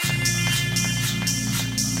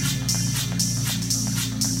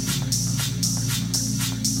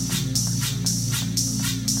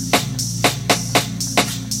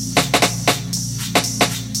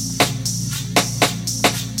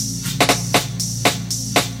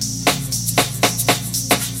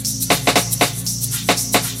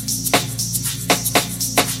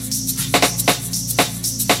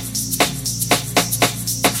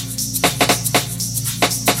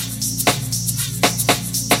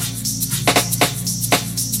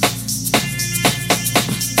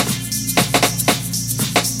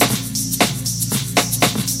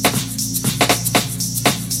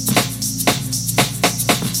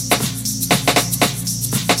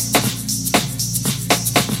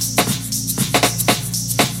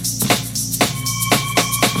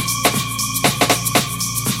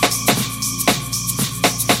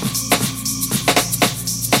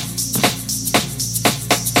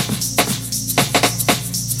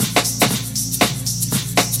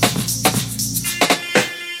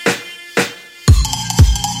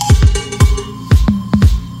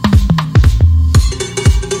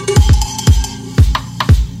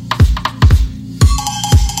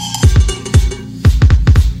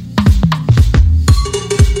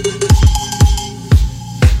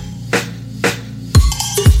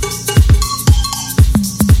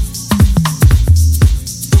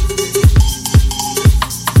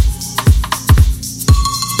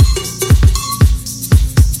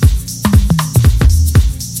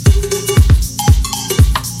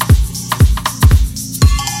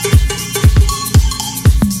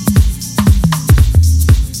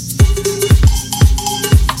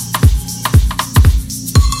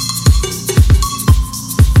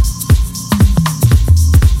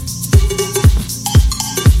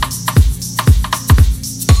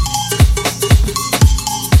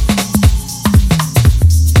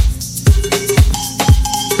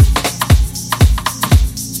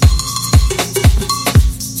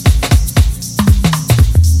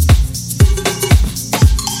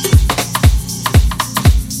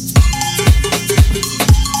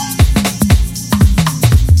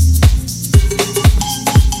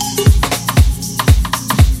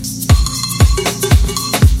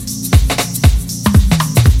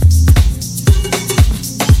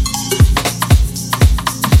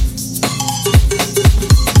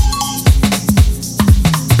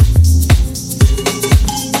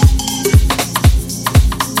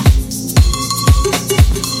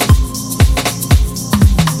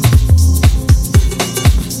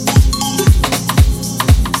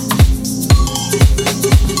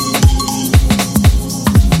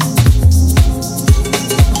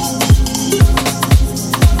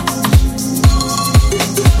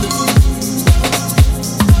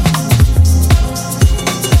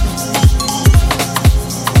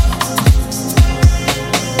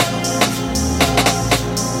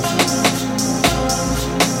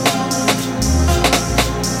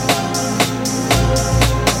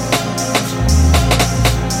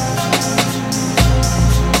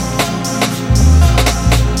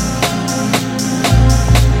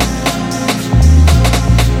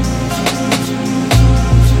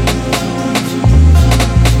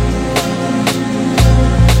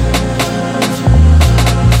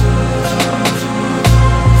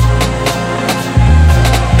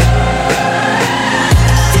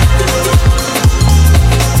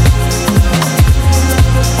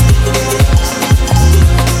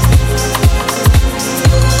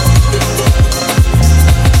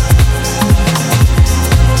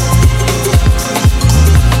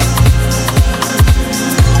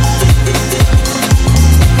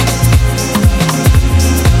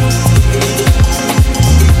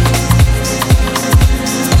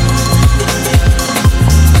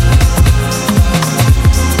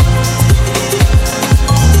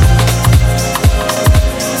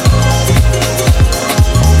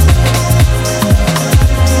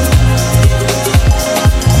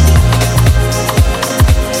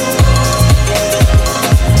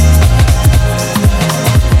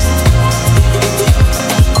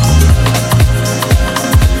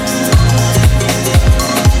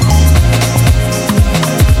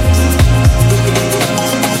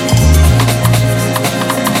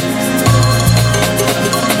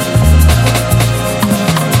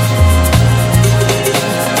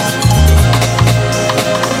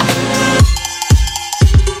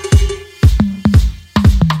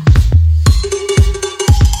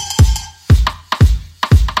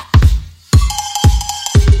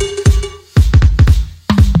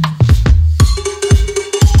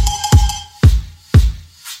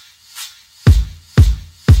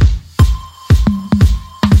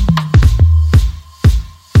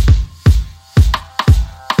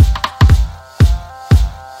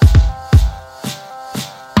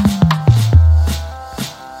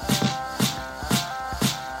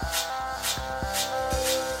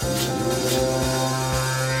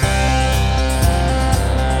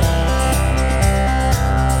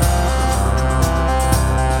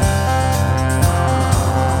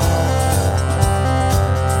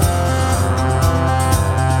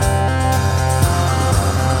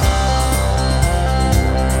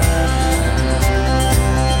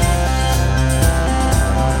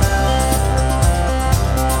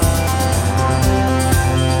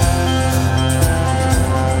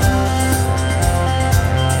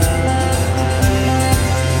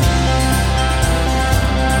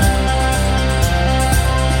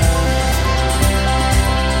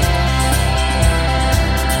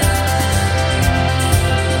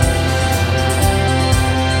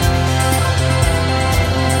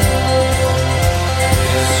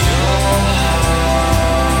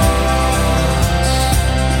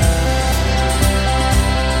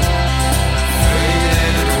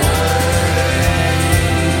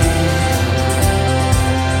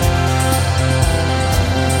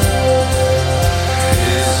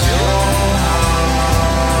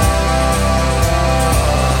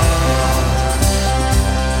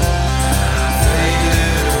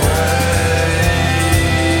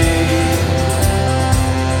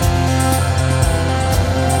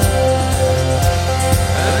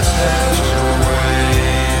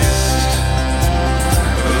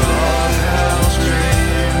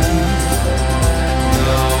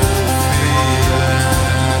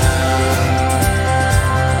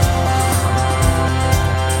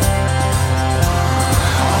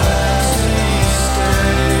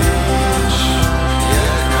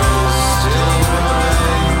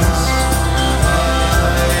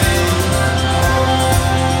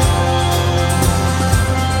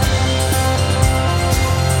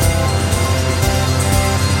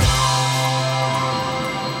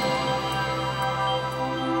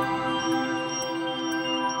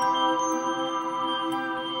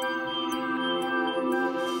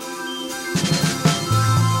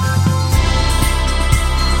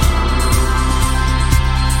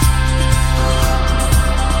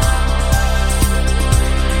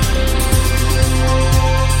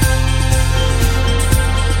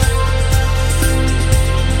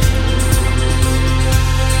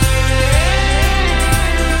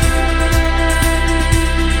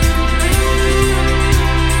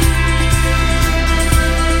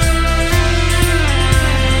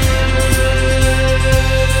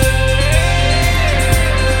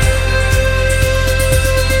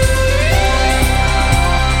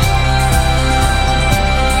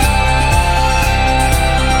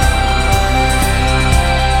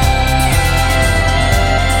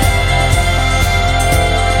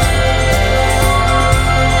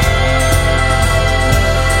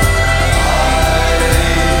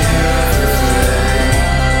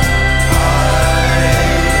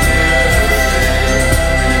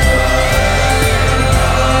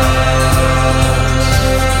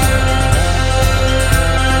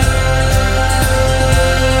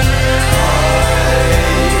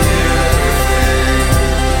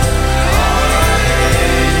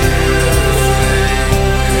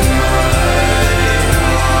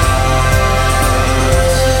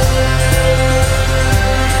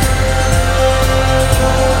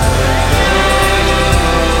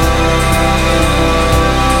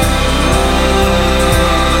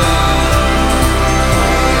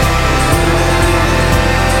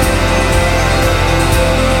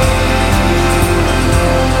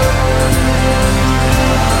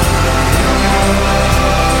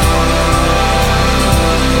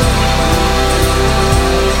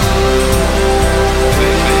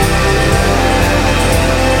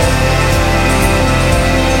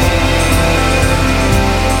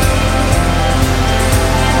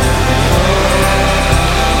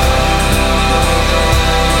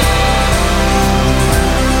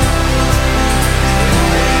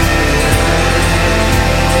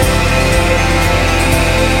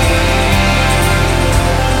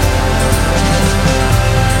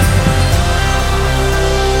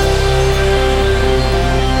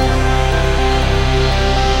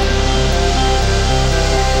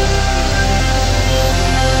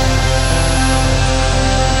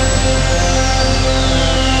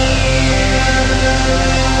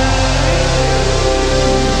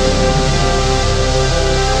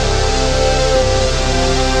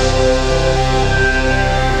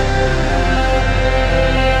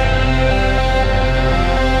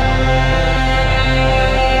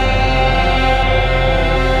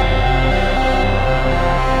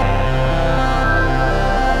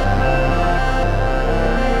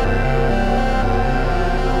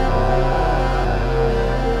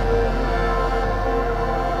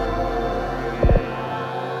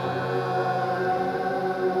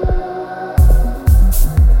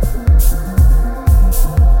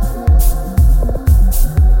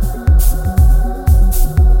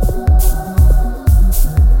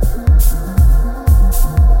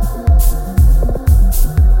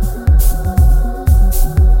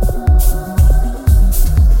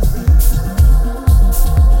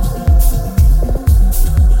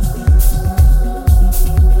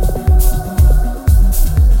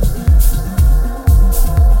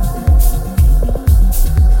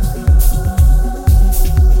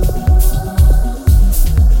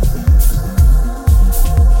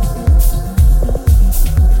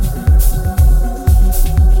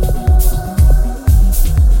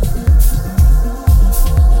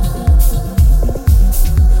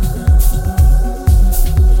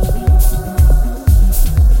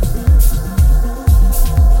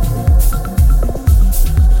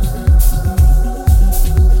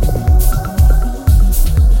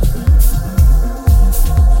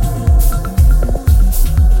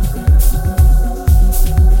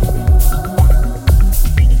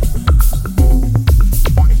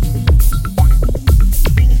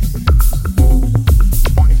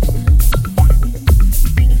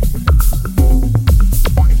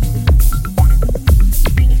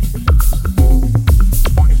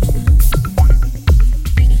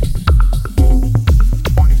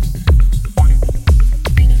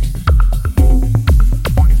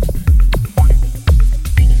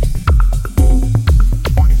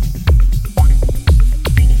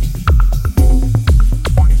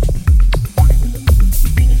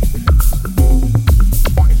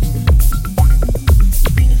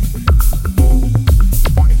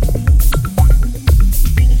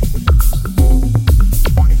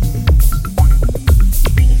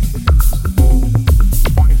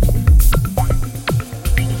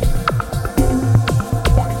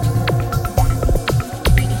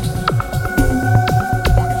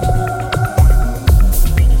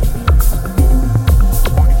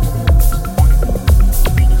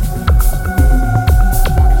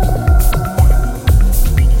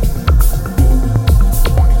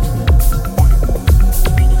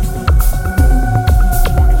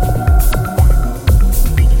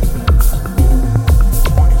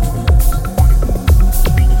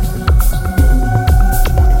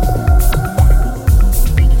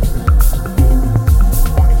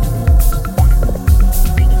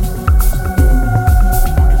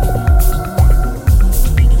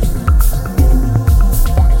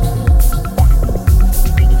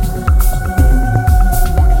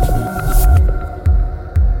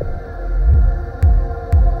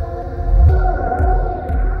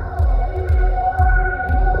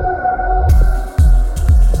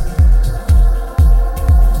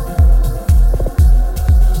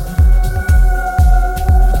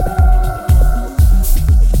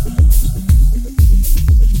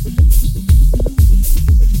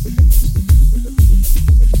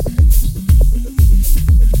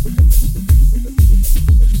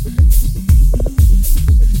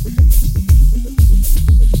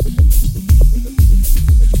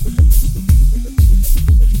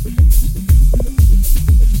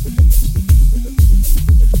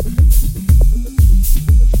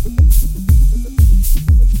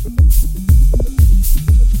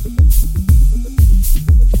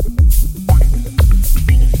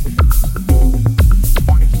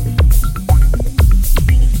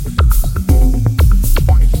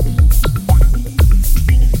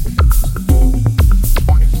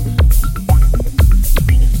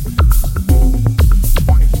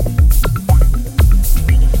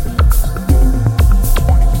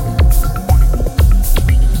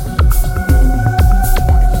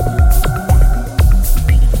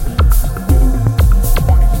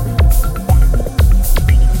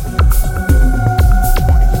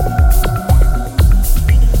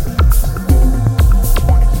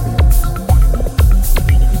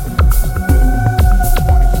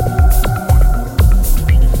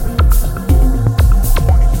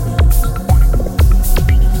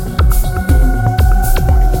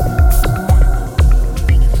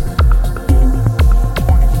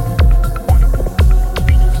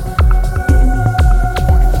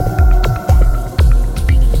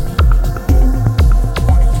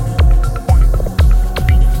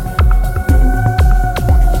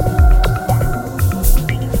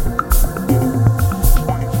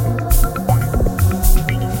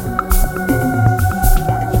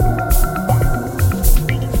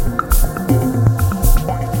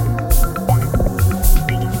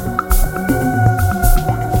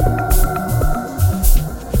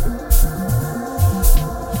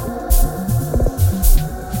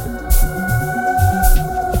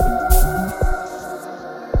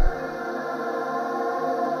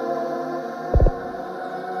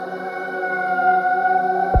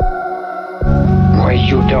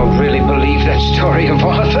 You don't really believe that story of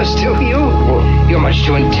Arthur's, do you? You're much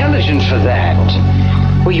too intelligent for that.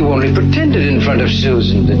 Well, you only pretended in front of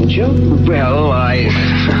Susan, didn't you? Well,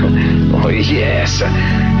 oh, yes.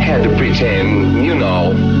 Had to pretend, you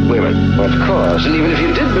know. Women. Of course. And even if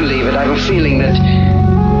you did believe it, I have a feeling that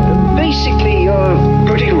basically you're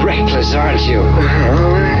pretty reckless, aren't you?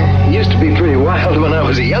 Used to be pretty wild when I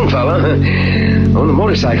was a young fella. On the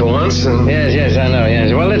motorcycle once. Yes, I know,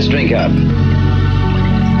 yes. Well, let's drink up.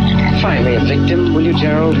 Find me a victim, will you,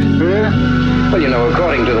 Gerald? Well, you know,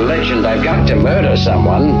 according to the legend, I've got to murder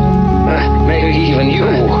someone. Maybe even you.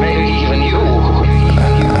 Maybe even you.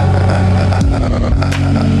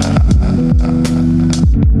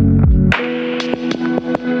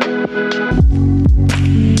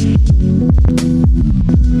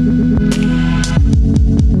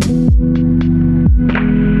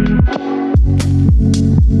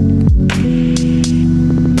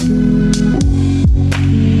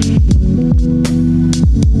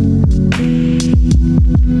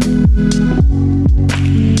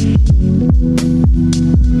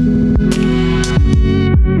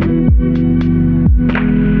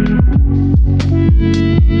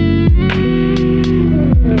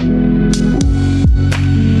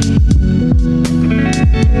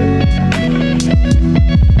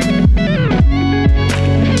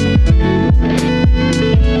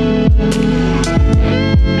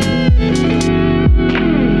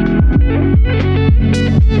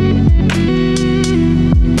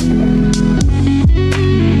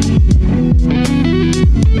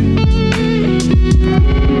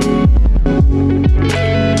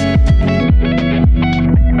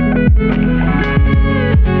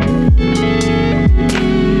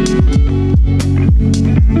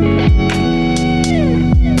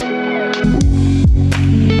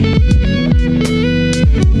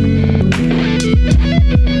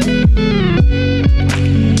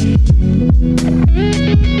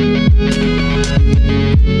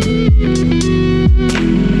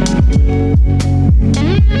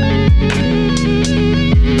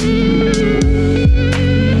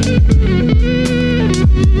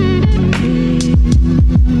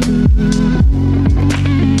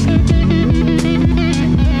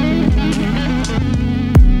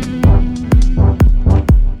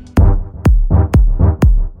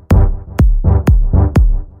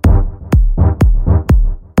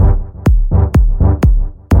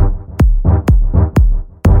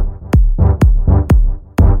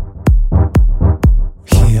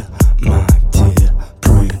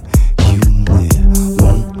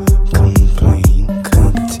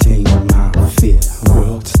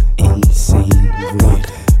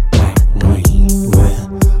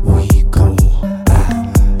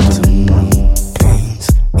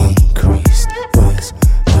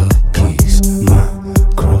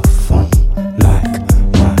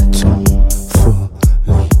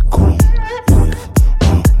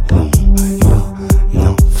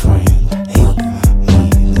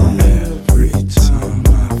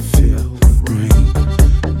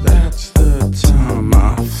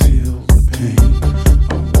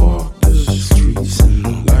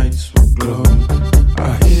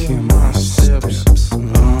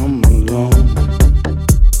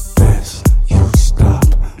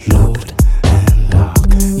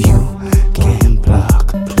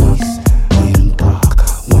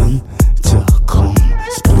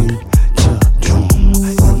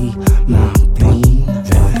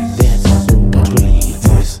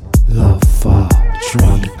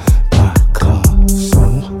 Train, by car, so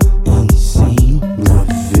insane.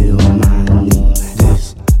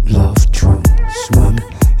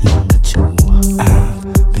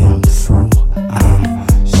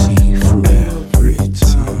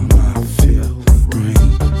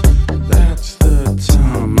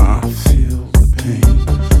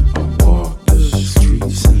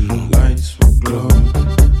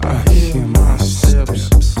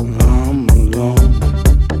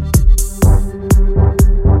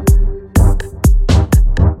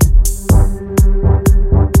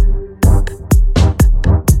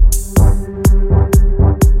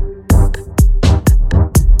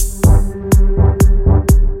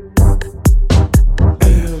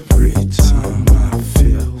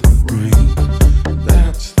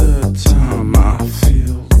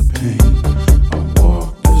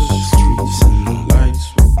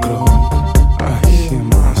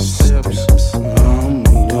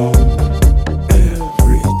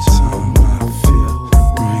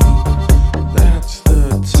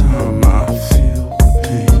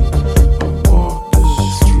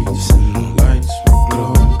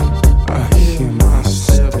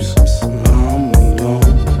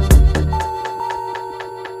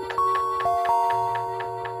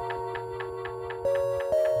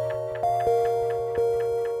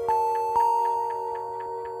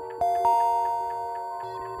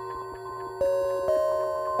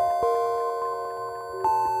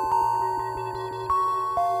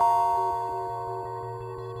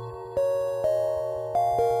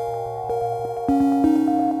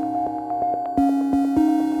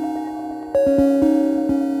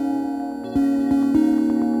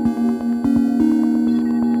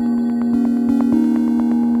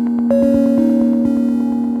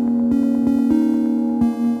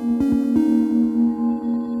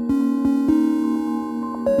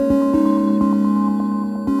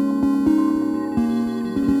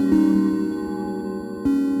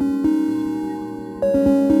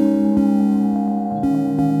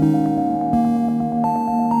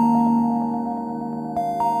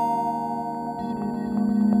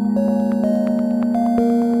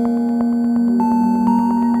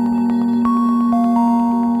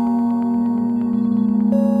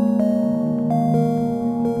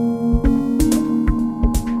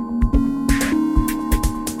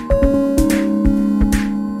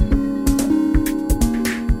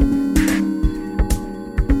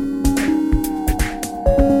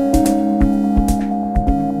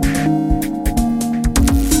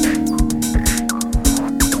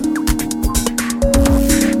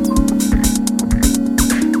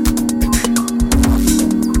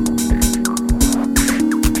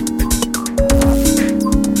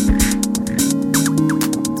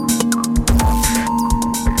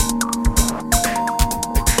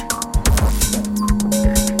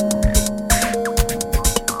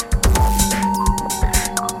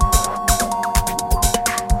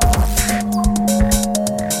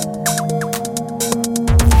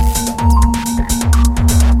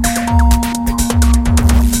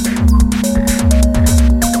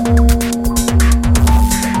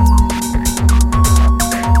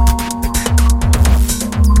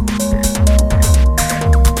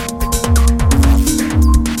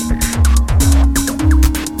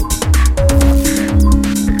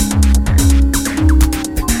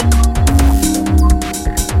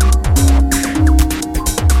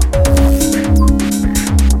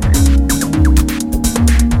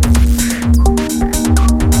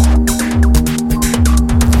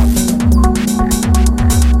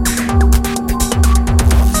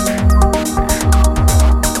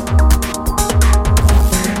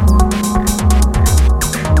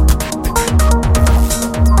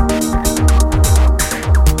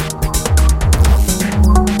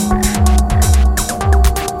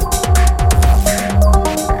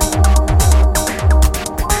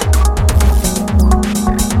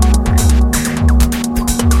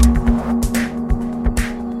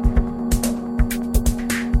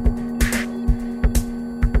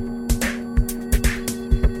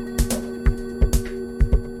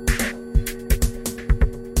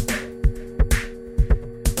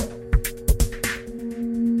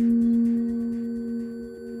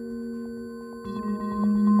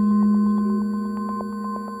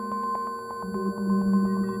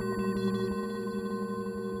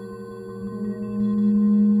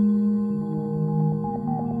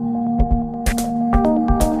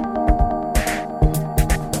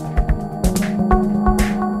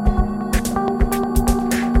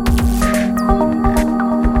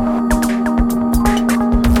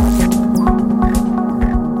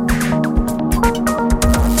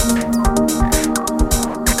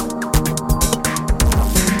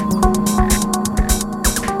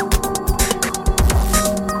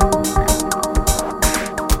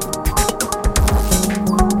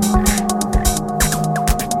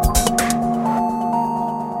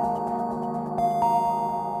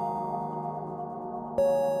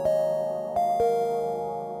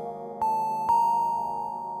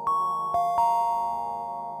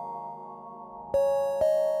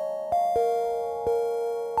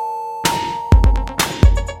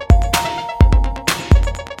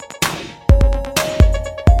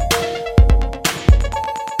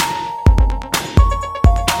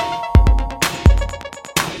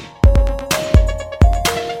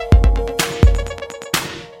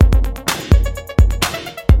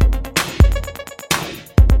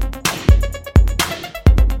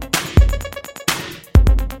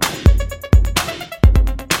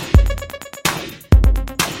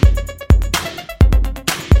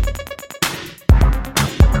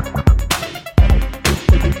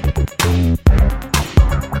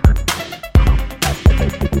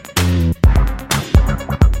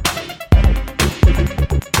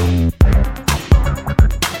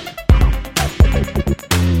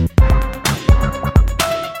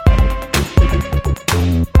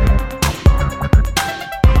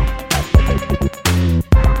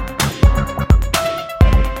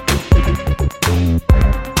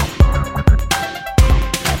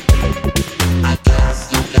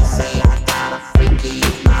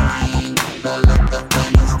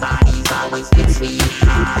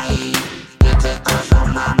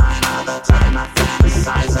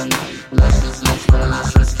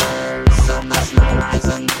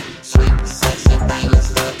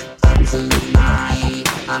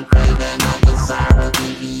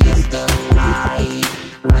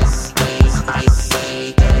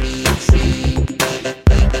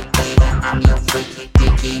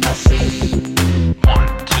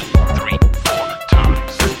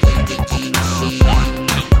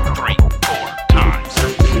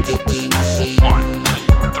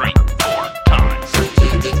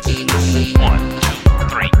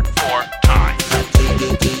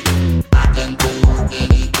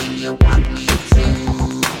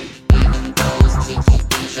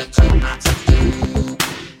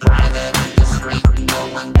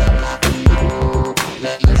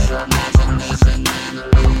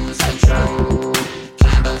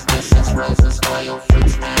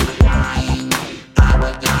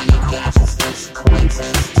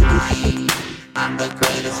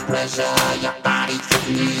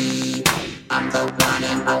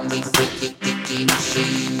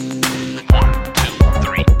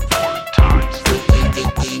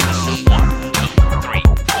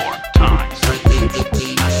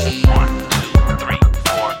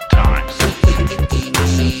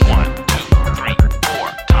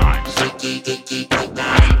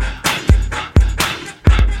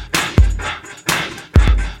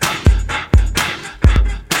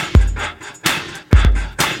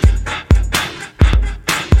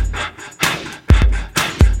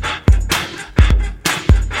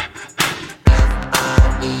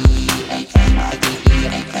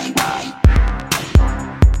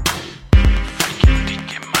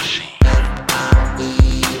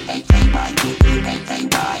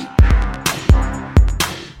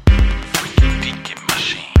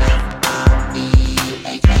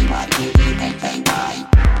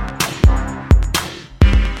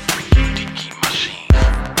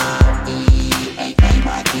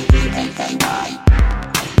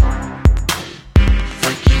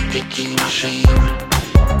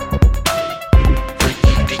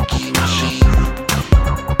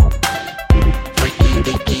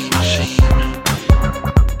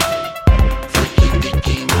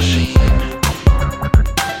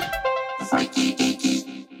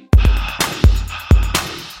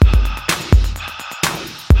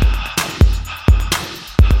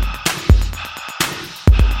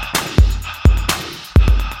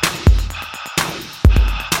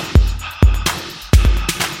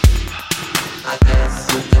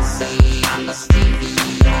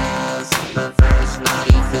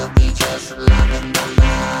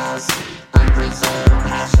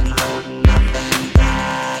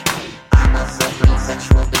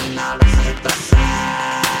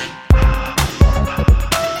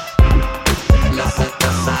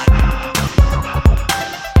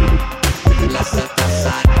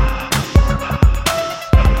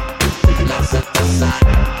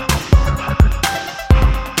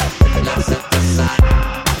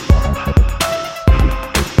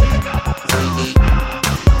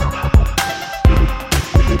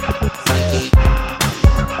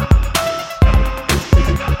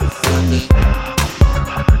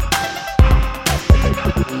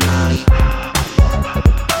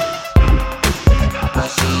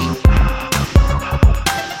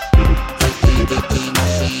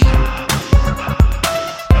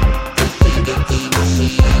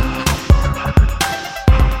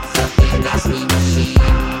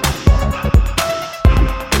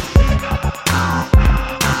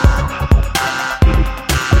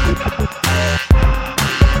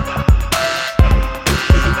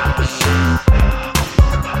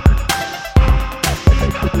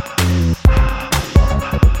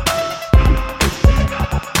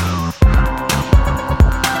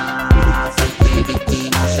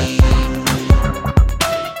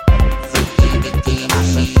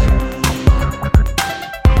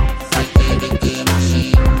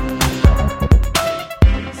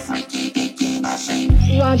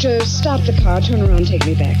 Roger, stop the car, turn around, take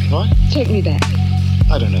me back. What? Take me back.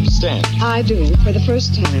 I don't understand. I do, for the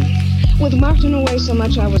first time. With Martin away so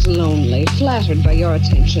much, I was lonely, flattered by your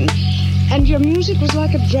attention. And your music was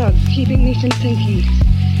like a drug, keeping me from thinking.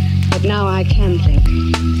 But now I can think.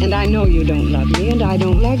 And I know you don't love me, and I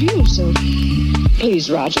don't love you, so please,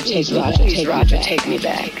 Roger, take me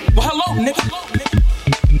back. Well, hello,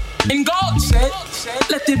 nigga. And God said,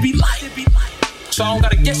 let there be light. So I don't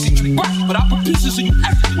gotta guess that you right, but I put pieces of you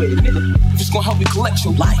everywhere, nigga. Just gonna help me collect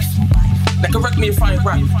your life. Now correct me if I ain't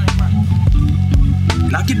right.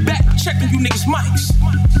 And I'll get back checking you niggas' mics.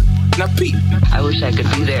 Now Pete, I wish I could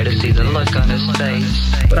be there to see the look on his face.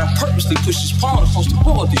 But I purposely pushed his pawn across the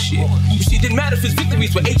board this year. You see, it didn't matter if his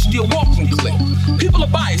victories were HD or walking clip. People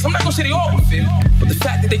are biased, I'm not gonna say they all were fair. But the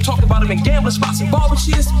fact that they talked about him in gambling spots and barber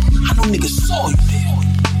chairs, I know niggas saw you there.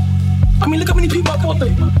 I mean, look how many people I bought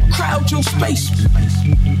the crowd your space.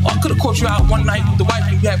 Or I could've caught you out one night with the wife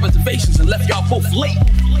and you had reservations and left y'all both late.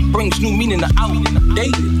 Brings new meaning to out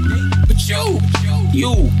dating. But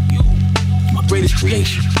you, my greatest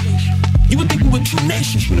creation. You would think we were two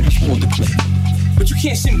nations when it was to play. But you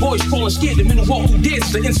can't send boys crawling scared. The men who walk through dares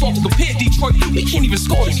is an insult to compare Detroit. They can't even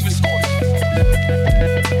score this.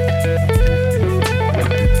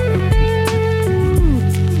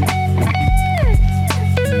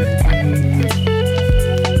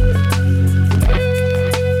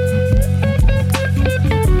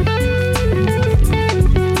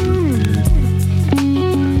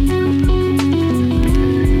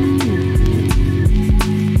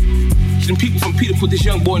 beef with this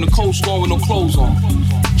young boy in the cold storm with no clothes on.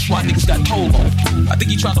 That's why niggas got told on. I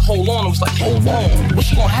think he tried to hold on and was like, hold on,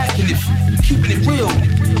 what's gonna happen if keeping it real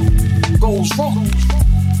goes wrong?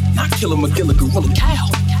 Not Killer McGilla, Gorilla Cow,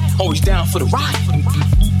 always down for the ride.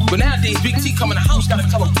 But nowadays, Big T come in the house, gotta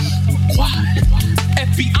tell him, quiet.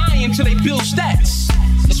 FBI until they build stats.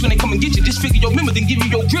 That's when they come and get you, disfigure your memory, then give you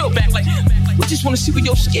your grill back. Like, we just wanna see where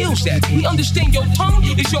your skills at. We understand your tongue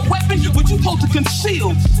is your weapon, but you supposed to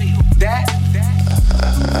conceal that.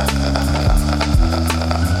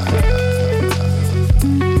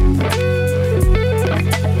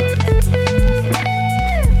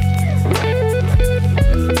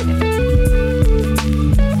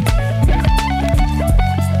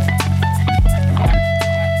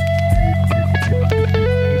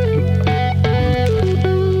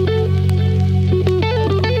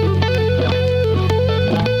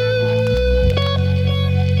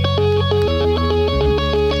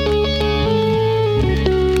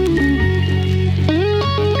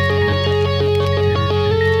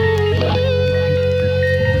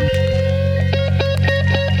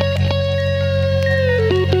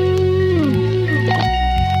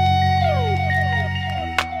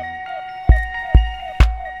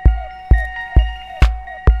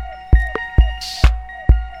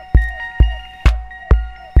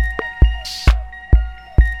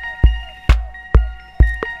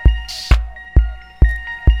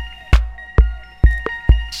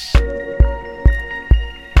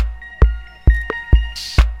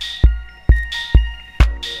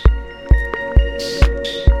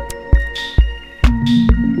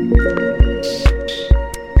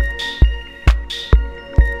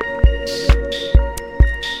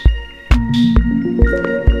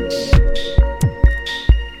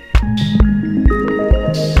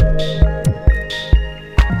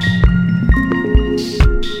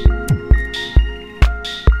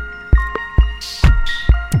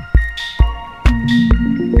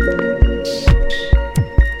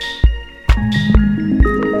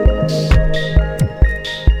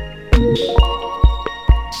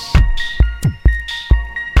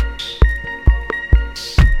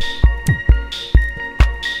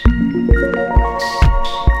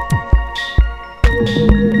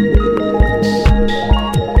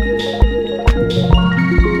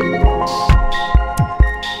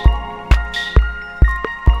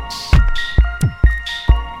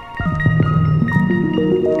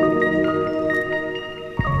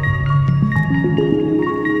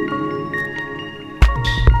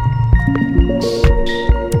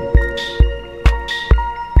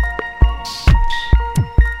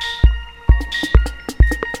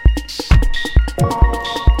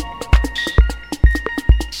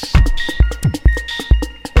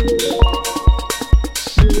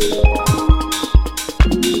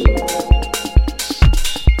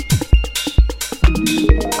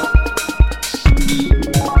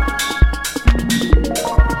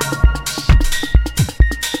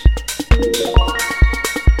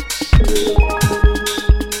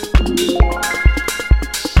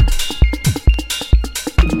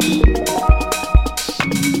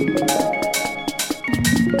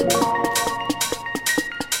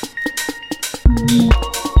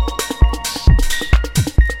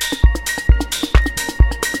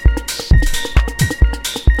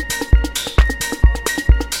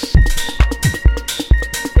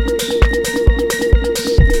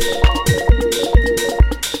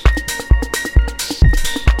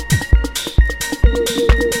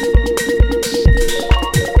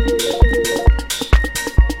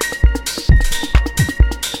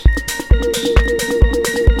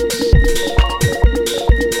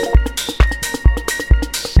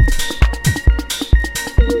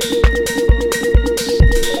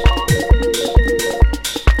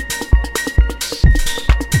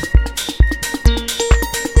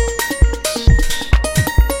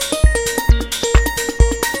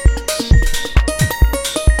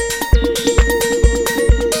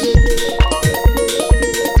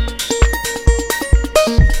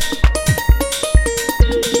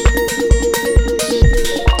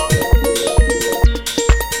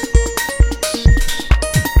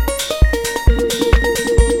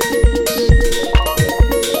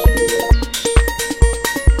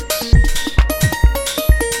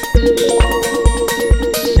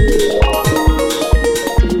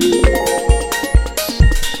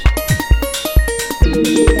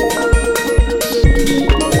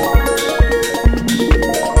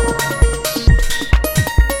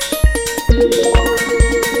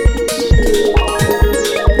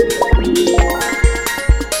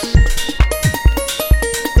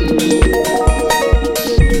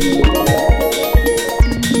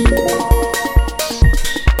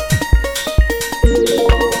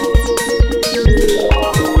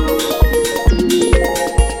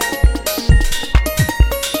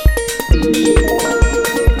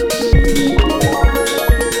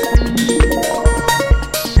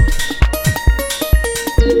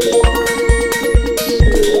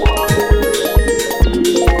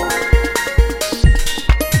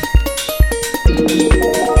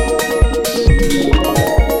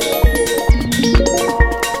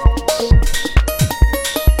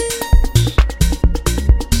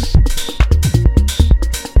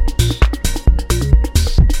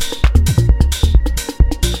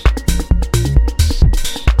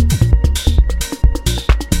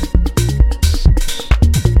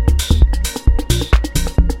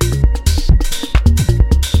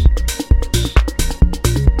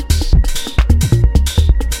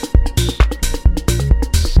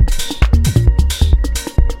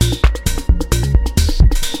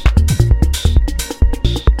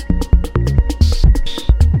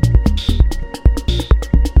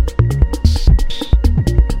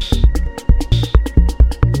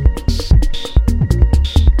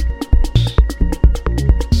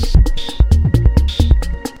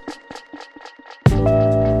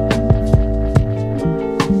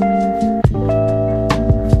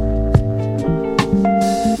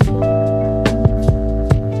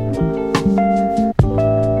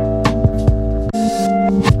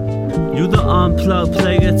 unplugged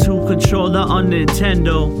player to controller on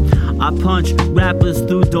Nintendo. I punch rappers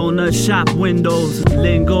through donut shop windows.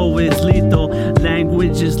 Lingo is lethal,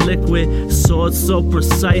 language is liquid. Sword so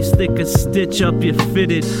precise they could stitch up your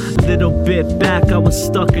fitted. Little bit back I was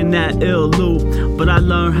stuck in that ill loop, but I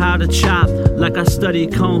learned how to chop like I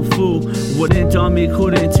studied kung fu. Wooden dummy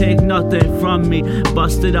couldn't take nothing from me.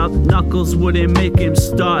 Busted up knuckles wouldn't make him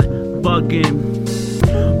start bugging.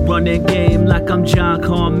 Running game like I'm John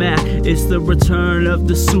Carmack. It's the return of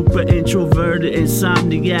the super introverted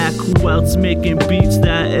insomniac. Who else making beats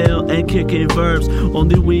that ill and kicking verbs?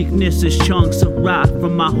 Only weakness is chunks of rock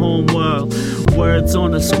from my home world. Words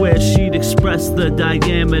on a square sheet express the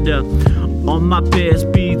diameter. On my bears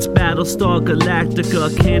beats, Battlestar Galactica,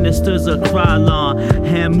 canisters of Krylon,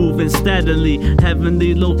 hand moving steadily,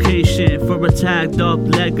 heavenly location for a tagged up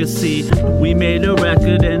legacy. We made a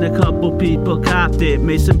record and a couple people copped it.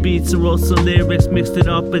 Made some beats and wrote some lyrics, mixed it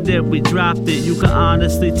up and then we dropped it. You can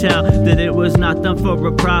honestly tell that it was not done for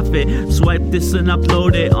a profit. Swipe this and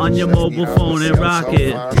upload it on your mobile phone and rock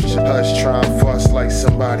it. Hush, try and fuss like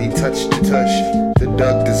somebody touched the touch. The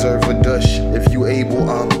duck deserve a dush. If you able,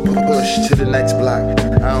 push to the next block.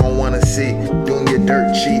 I don't wanna see doing your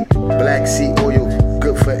dirt cheap. Black sea oil,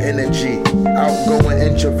 good for energy. Outgoing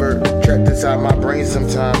introvert, trapped inside my brain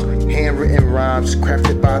sometimes. Handwritten rhymes,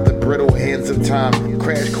 crafted by the brittle hands of time.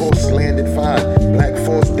 Crash course landed fine. Black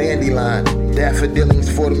Force dandelion,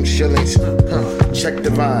 daffodilings for them shillings. Check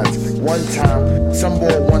the vines. One time, some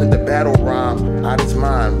boy wanted to battle rhyme out his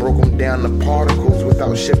mind. Broke him down to particles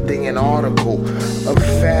without shifting an article of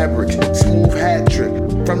fabrics. Smooth hat trick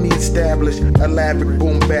from the established, elaborate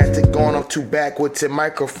bombastic, gone up too backwards in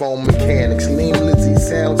microphone mechanics. Lean Lizzy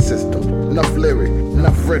sound system, enough lyric,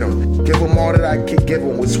 enough rhythm. Give them all that I could give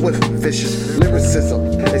them with swift, vicious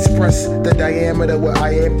lyricism. Express the diameter with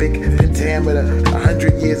iambic pentameter.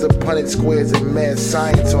 100 years of punted squares and mad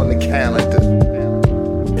science on the calendar.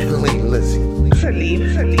 Lean Lizzy. Salim.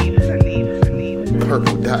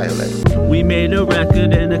 Purple dialect. We made a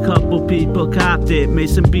record and a couple people copped it. Made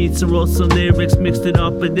some beats and wrote some lyrics, mixed it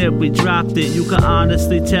up and then we dropped it. You can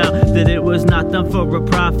honestly tell that it was not done for a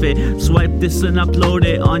profit. Swipe this and upload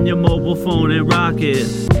it on your mobile phone and rock it.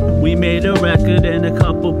 We made a record and a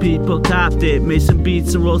couple people copped it. Made some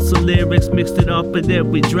beats and wrote some lyrics, mixed it up and then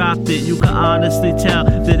we dropped it. You can honestly tell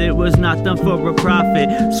that it was not done for a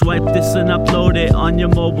profit. Swipe this and upload it on your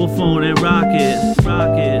mobile phone and rock it.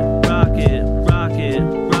 Rock it, rock it, rock it,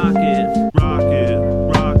 rock it, rock it,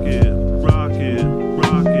 rock it, rock it, rock it,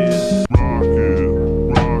 rock it, rock it.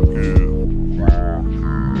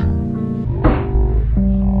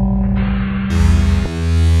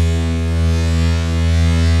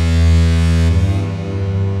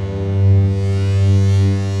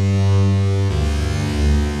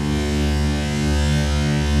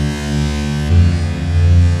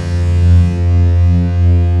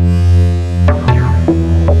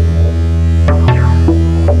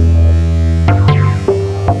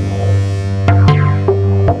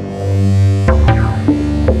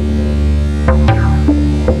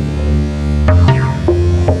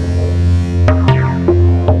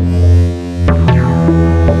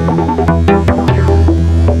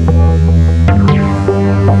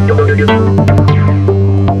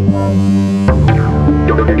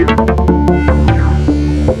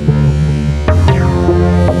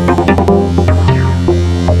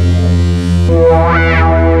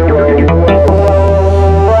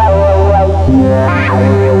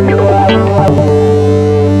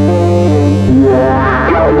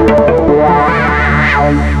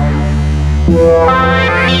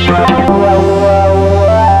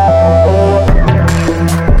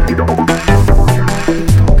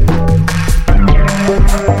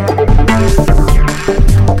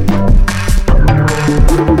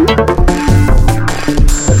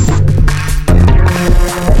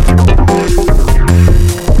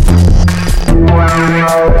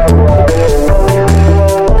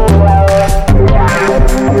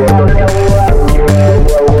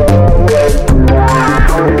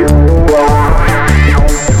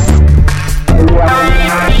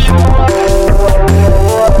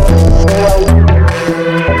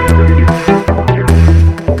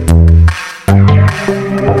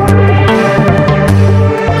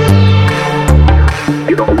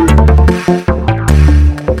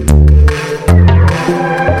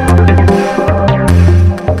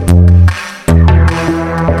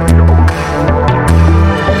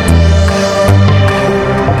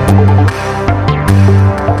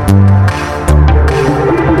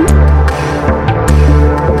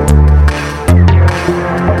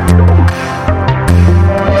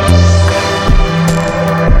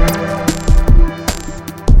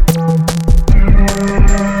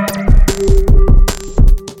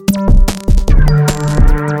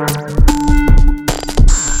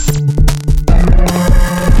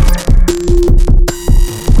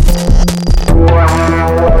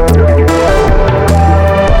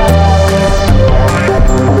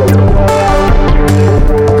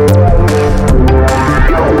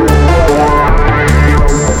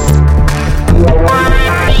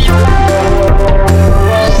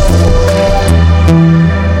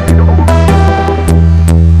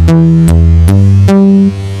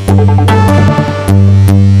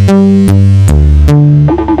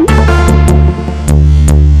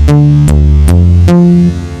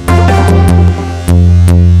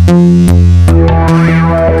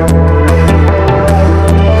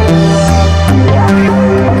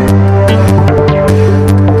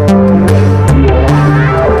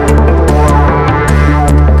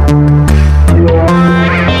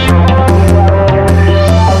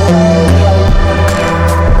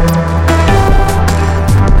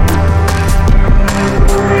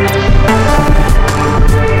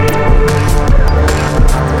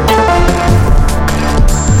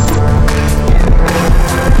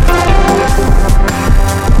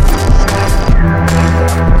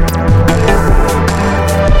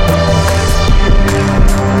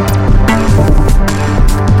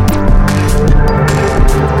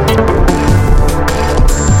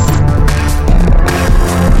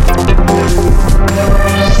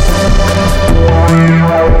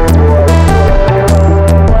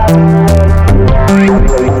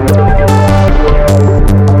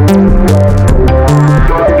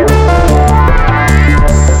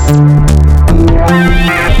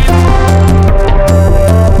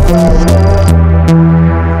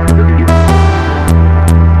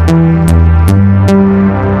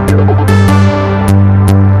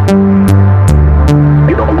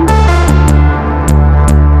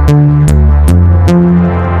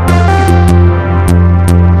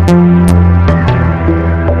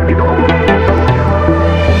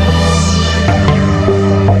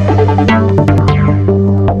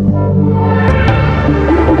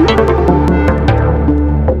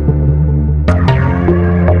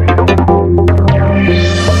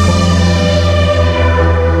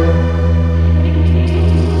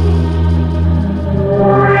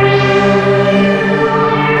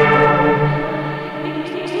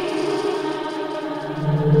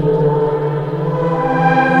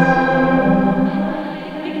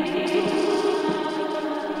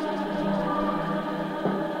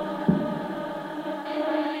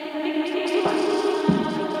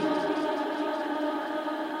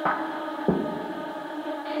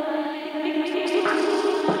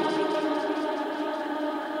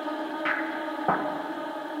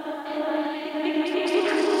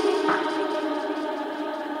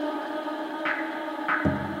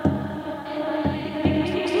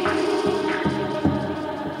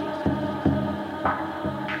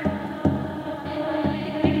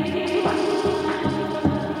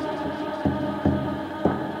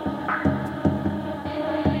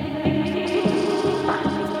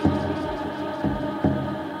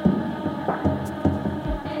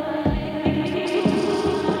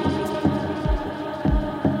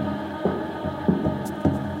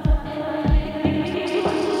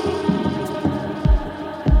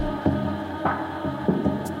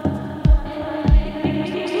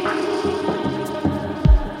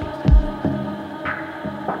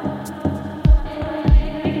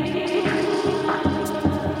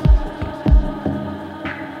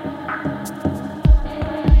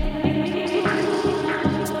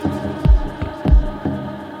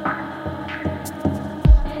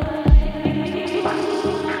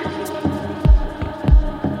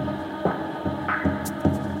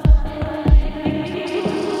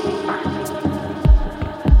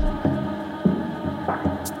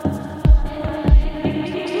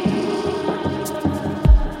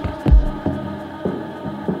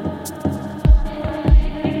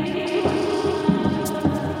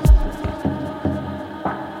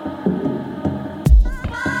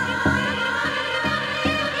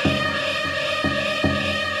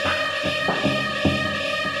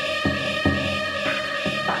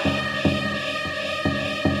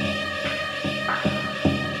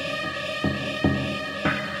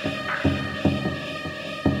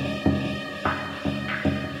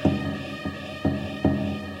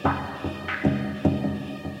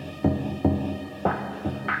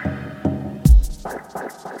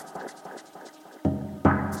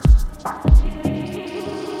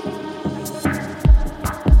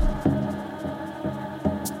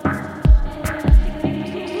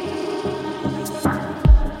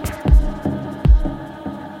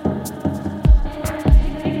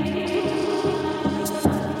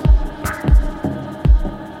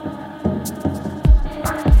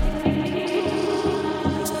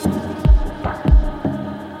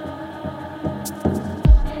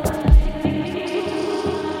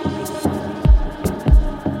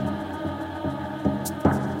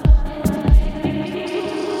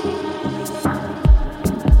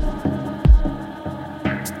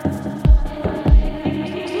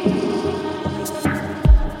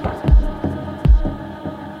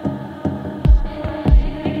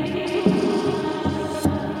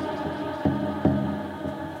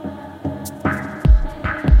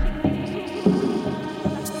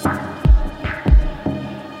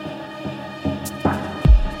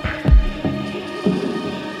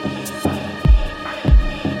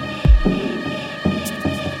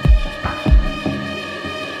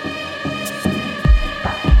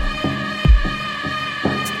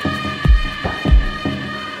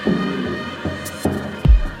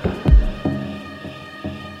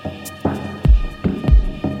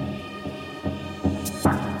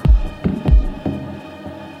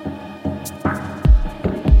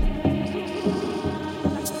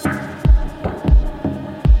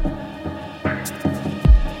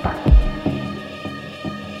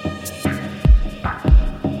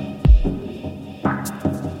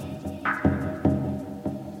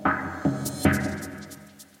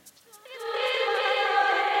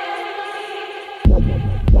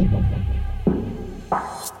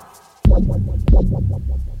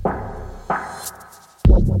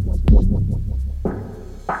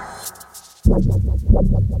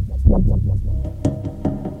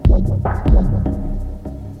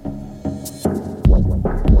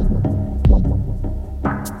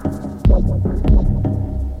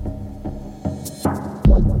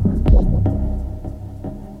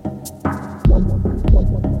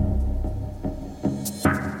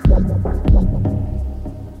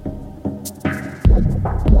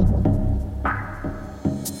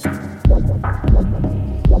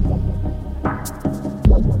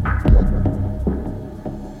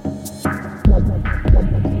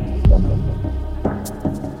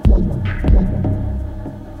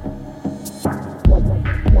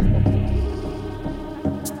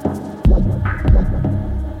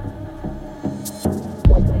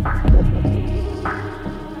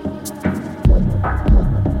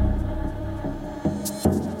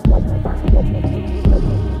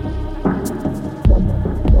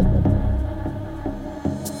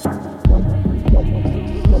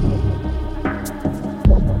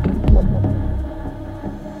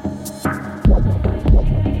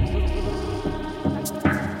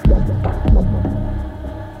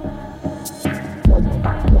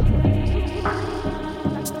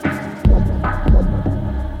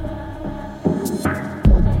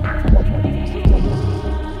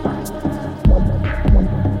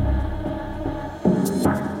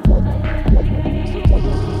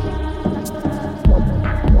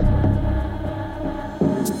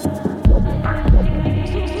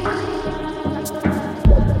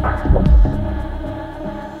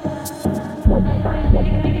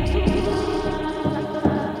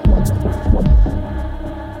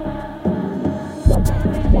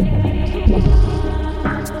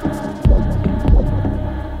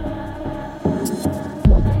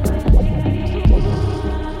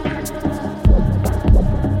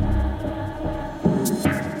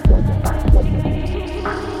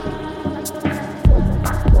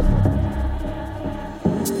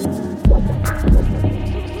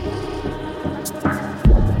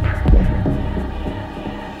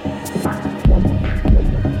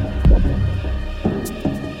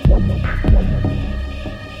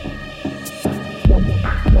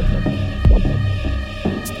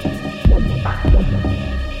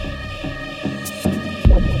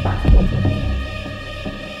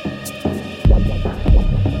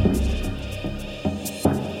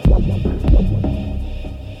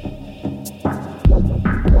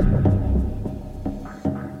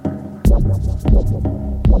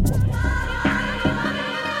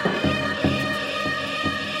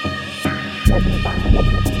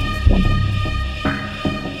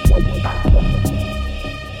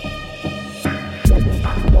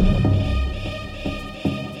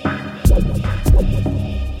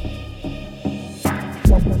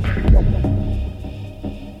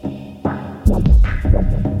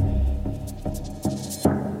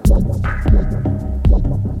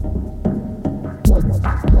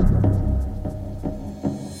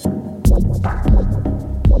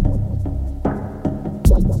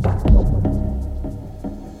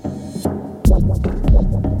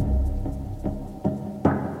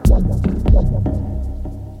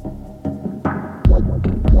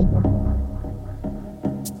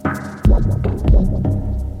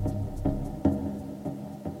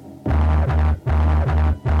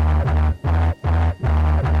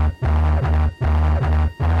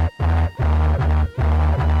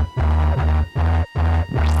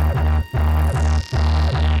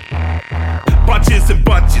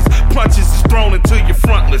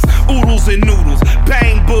 noodles and noodles.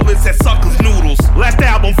 Bang bullets at suckers' noodles. Last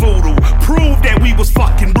album Voodoo proved that we was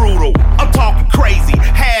fucking brutal. I'm talking crazy,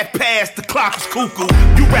 half past the clock is cuckoo.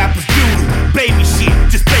 You rappers doodle, baby shit,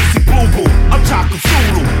 just basic boo-boo. I'm talking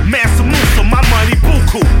Zulu, Mansa Musa, my money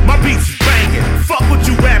buku. My beats is banging, fuck what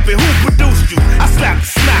you rapping, who produced you? I slap the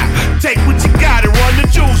snap, take what you got and run the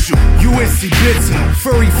juice you. USC Bitsy,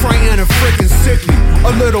 furry, frightened, and freaking sickly.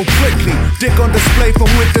 A little prickly, dick on display for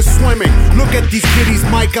winter swimming. Look at these kitties,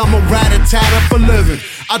 Mike, I'm a rat-a-tat for living.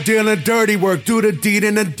 I deal in dirty work, do the deed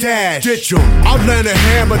in a dash. Ditch 'em, outland a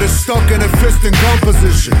hammer that's stuck in a fist and gun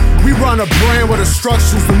position. We run a brand where the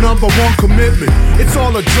structure's the #1 commitment. It's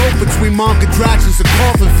all a joke between mom contractions and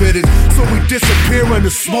coffin fittings. So we disappear in the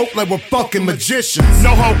smoke like we're fucking magicians.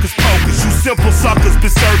 No hocus pocus, you simple suckers been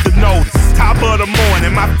served the notice. Top of the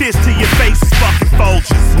morning, my fist to your face is fucking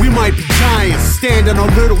Folgers. We might be giants, standing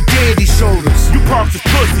on little dandy shoulders. You punks is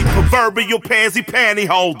pussy, proverbial pansy panty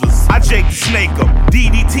holders. I Jake the Snake 'em,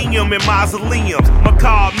 DDT 'em in mausoleums.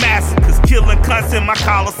 Macabre massacres, killing cunts in my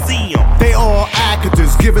Coliseum. They all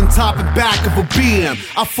actors, giving top and back of a BM.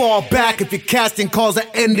 I fall back if your casting calls are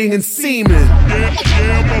ending in semen.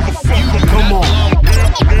 Come on.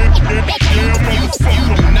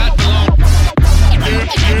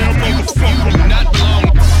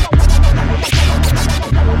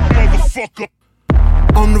 Motherfucker.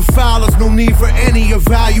 I'm the foulers, no need for any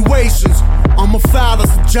evaluations. I'm a fouler,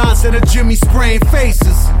 so Johnson and Jimmy spraying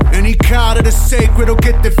faces. Any cow that is sacred will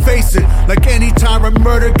get their face it. Like any time a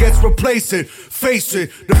murder gets replaced it. Face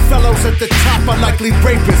it, the fellows at the top are likely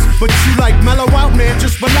rapists. But you like mellow out, man,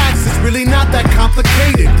 just relax. It's really not that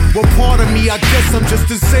complicated. Well, part of me, I guess I'm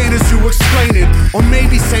just as sane as you explain it. Or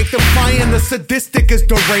maybe sanctifying the sadistic is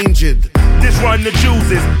deranged. This run the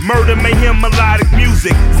juices, murder, mayhem, melodic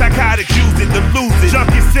music. Psychotic use it to lose it.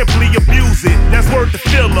 Junkies simply abuse it. That's worth the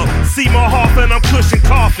fill-up. Seymour Hoffman, I'm cushion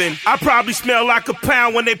coughing. I probably smell like a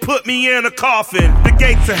pound when they put me in a coffin. The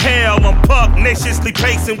gates of hell, I'm pugnaciously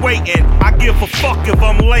pacing, waiting. I give a fuck if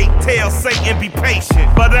I'm late, tell Satan be patient.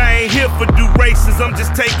 But I ain't here for durations, I'm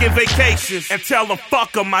just taking vacations. And tell them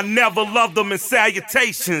fuck them, I never loved them in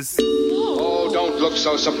salutations. Oh, don't look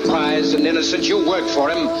so surprised and innocent. You work for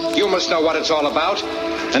him. You must know what it's all about.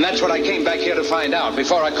 And that's what I came back here to find out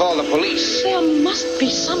before I call the police. There must be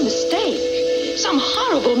some mistake. Some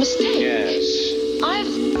horrible mistake. Yes.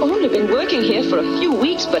 I've only been working here for a few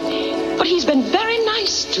weeks, but he's been very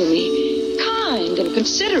nice to me. Kind and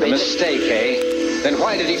considerate. A mistake, eh? Then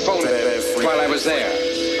why did he phone it while I was there?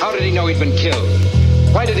 How did he know he'd been killed?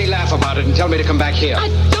 Why did he laugh about it and tell me to come back here? I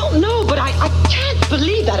don't know, but I can't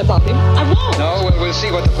believe that about him. I won't. No, we'll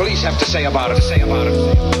see what the police have to say about it. Tell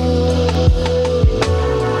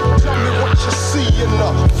me what you see in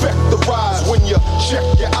the vectorize when you check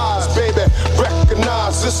your eyes, baby.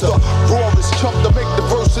 Recognize it's the rawest chump to make the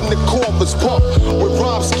verse in the chorus pump. With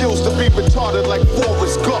rhyme skills to be retarded like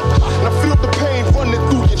Forrest Gump. Now feel the pain running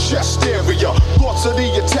through your chest area. Thoughts of the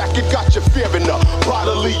attack, it got you fearing the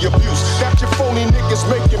bodily abuse. That your phony niggas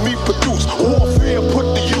making me produce. Warfare put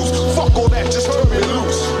to use. Fuck all that, just turn me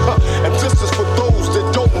loose. And this is for those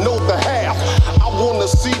that don't know the half. I wanna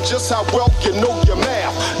see just how well you know your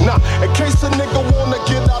math. Now, in case a nigga wanna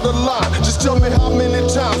get out of line, just tell me how many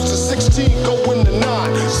times the 16 go in the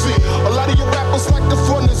 9. See, a lot of your rappers like to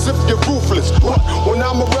front as if you're ruthless. But when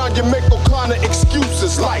I'm around, you make all kind of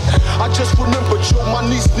excuses. Like, I just remembered, yo, my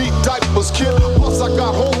niece need diapers, kid. Plus, I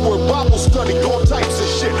got homework, Bible study, all types of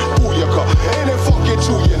shit. Booyaka, ain't it fucking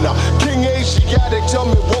true, you know? King Asiatic, tell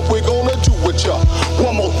me what we're gonna do with ya.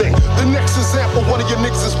 One more thing, the next example, one of your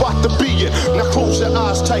niggas is about to be it. Now close your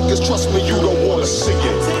eyes tight, cause trust me, you don't wanna see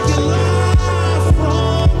it.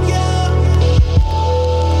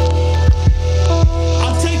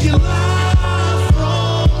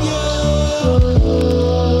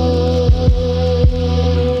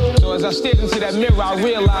 I stared into that mirror, I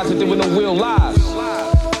realized that there were no real lies.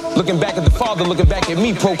 Looking back at the Father, looking back at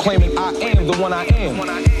me, proclaiming I am the one I am.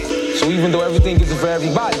 So even though everything isn't for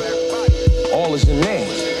everybody, all is in man.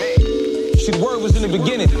 See, the word was in the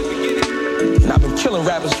beginning, and I've been killing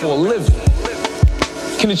rappers for a living.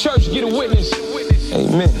 Can the church get a witness?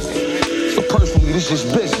 Amen. So personally, this is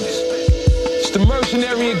business. It's the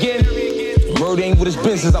mercenary again. Murder ain't what it's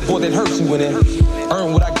been since I bought that hearse he went in.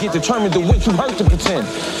 Earn what I get, determined to win, too hurt to pretend.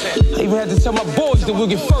 I even had to tell my boys that we'll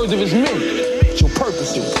get further as men. It's your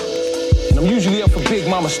purposes. And I'm usually up for Big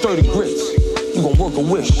Mama sturdy grits. You gon' work a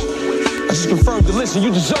wish. I just confirmed the list and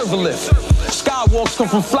you deserve a lift. Skywalks come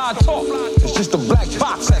from fly talk. It's just a black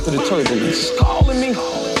box after the turbulence. It's calling me.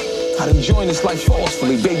 I'd enjoy this life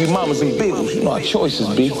forcefully, baby mamas and bills, you know our choices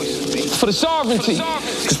be. For the sovereignty,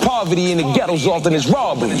 cause poverty in the ghettos often is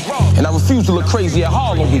robbery. And I refuse to look crazy at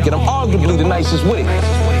Harlem Week, and I'm arguably the nicest with it.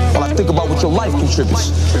 While I think about what your life contributes,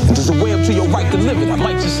 and does it weigh up to your right to live it, I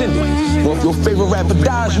might just end it. Well, if your favorite rapper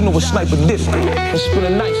dies, you know a sniper did it. Let's spend a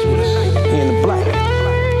night with us, me in the black.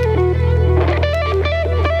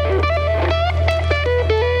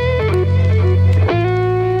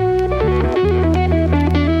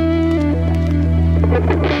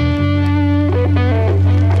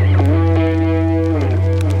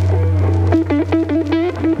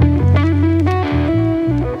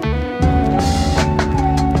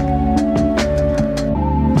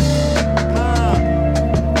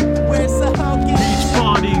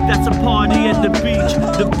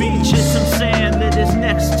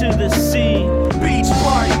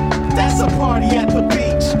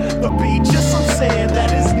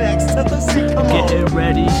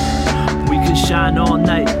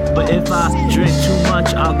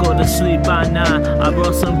 Sleep by 9. I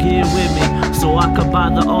brought some gear with me so I could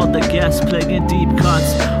bother all the guests playing deep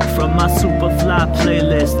cuts from my Superfly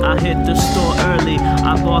playlist. I hit the store early,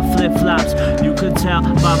 I bought flip-flops. You could tell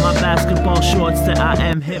by my basketball shorts that I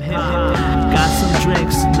am hip-hop. Got some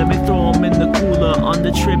drinks, let me throw them in the cooler. On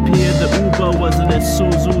the trip here, the Uber wasn't a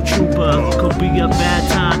Suzu Trooper. Could be a bad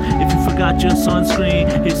time if you forgot your sunscreen.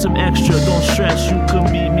 Here's some extra, don't stress, you can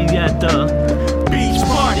meet me at the beach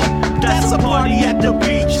party. That's a party at the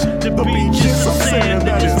beach. The beach is some sand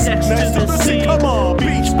that is next to the sea. Come on,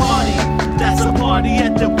 beach party. That's a party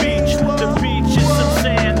at the beach. The beach is some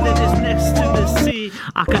sand that is next to the sea.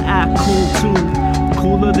 I can act cool too,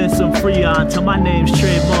 cooler than some Freon. Till my name's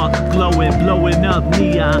trademark, glowing, blowing up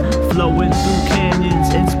neon, flowing through canyons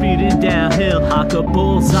and speeding downhill. I could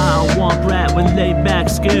bullseye on one brat with laid back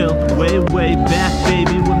skill. Way back,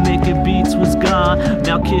 baby, when making beats was gone.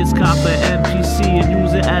 Now kids cop an MPC and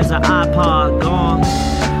use it as an iPod. Gone.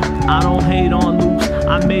 I don't hate on loops,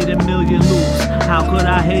 I made a million loops. How could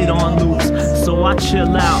I hate on loops? So I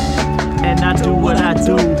chill out and I do what I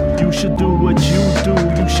do. You should do what you do.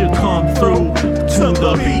 You should come through to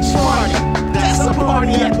the beach party. That's a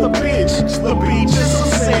party at the beach. The beach is some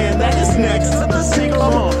sand that is next to the sea.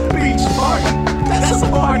 Come on, beach party. That's a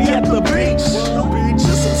party at the beach. The beach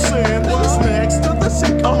is some sand that is next to the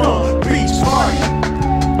sea. Come on, beach party.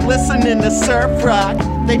 Listening to surf rock,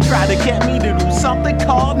 they try to get me to do something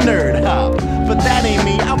called nerd hop. But that ain't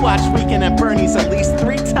me, I watch Weekend at Bernie's at least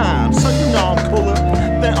 3 times. So you know I'm cooler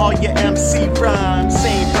than all your MC rhymes.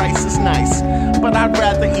 Same price is nice, but I'd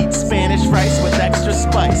rather eat Spanish rice with extra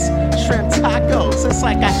spice. Shrimp tacos, it's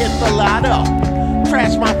like I hit the lotto.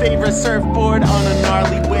 Crashed my favorite surfboard on a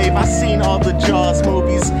gnarly wave. I seen all the Jaws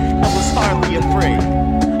movies and was hardly afraid.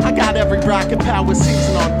 I got every Rocket Power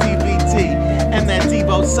season on DVD. And that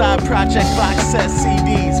Devo side project box set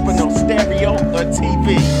CDs, but no stereo or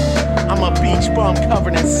TV. I'm a beach bum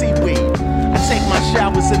covered in seaweed. I take my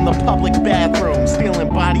showers in the public bathroom, stealing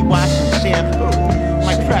body wash and shampoo.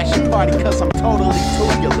 Might crash a party cause I'm totally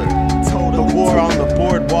tubular. The war on the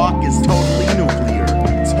boardwalk is totally nuclear.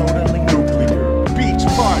 Beach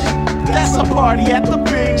party, that's a party at the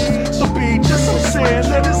beach. The beach is some sand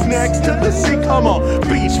that is next to the sea. Come on,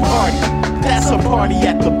 beach party. That's a party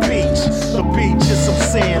at the beach. The beach is some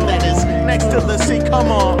sand that is next to the sea.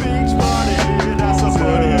 Come on. Beach party. That's a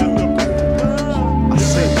party at the beach. I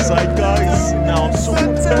said zeitgeist. Now I'm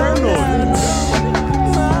super paranoid.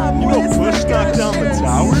 You know Bush knocked down the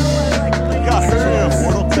towers? Got her in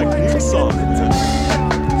Mortal Technique song.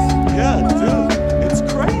 Yeah, dude. It's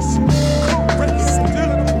crazy.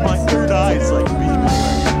 Dude, my third eye is like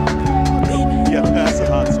beaming. Yeah, pass the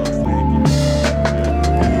hot sauce.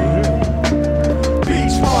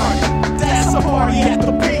 Party at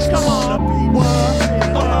the beach, come on. Beach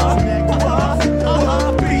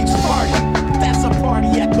party. That's a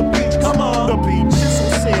party at the beach, come on. The beach is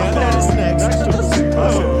some sand that is next to the sea.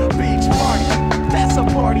 Beach party. That's a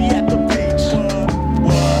party at the beach.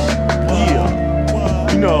 Yeah.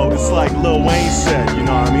 You know, it's like Lil Wayne said, you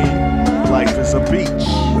know what I mean? Life is a beach. You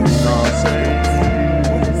know what I'm saying?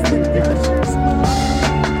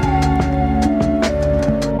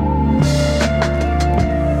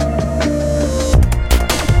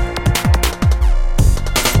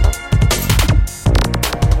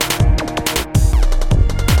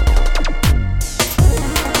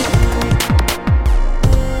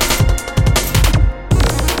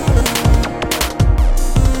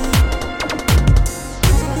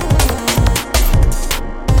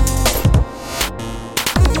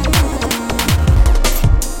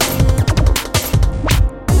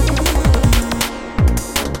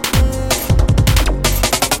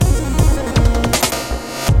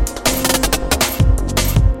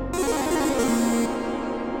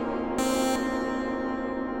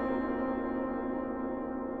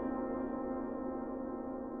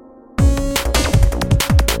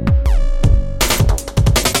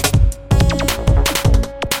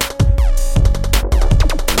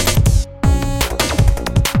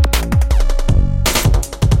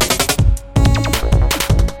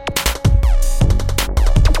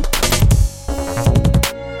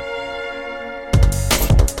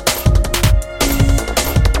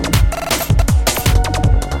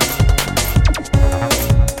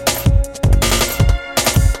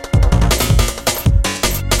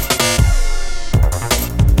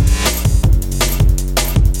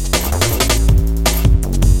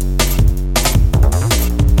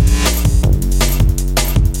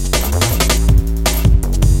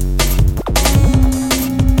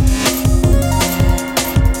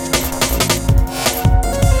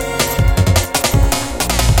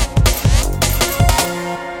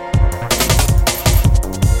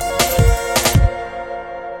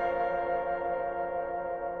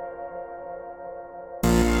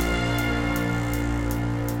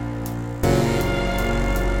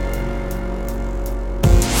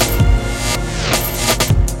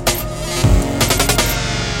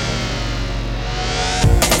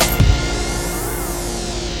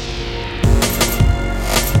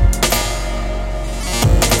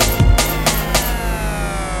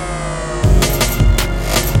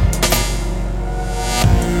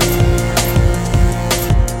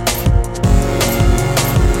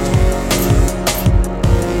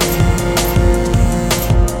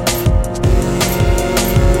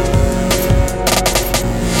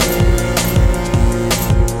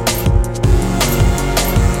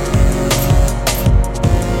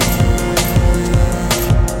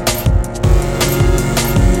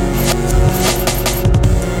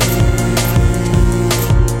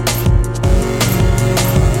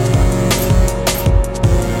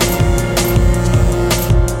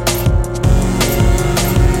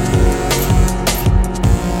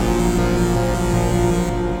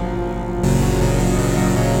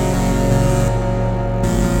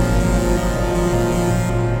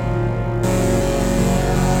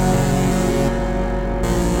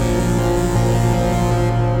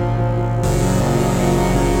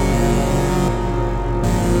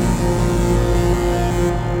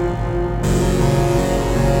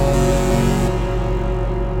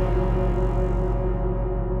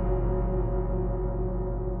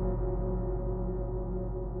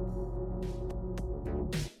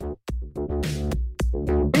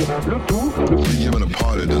 We're giving a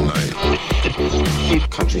party tonight.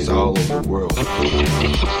 Countries all over the world.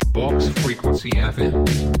 Box Frequency FM.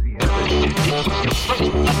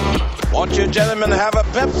 Won't you gentlemen have a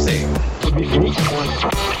Pepsi?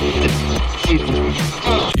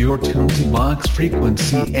 You're tuned to Box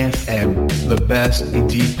Frequency FM, the best in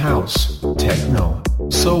deep house, techno,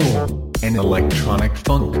 soul, and electronic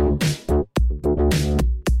funk.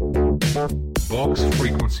 Box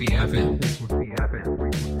Frequency FM.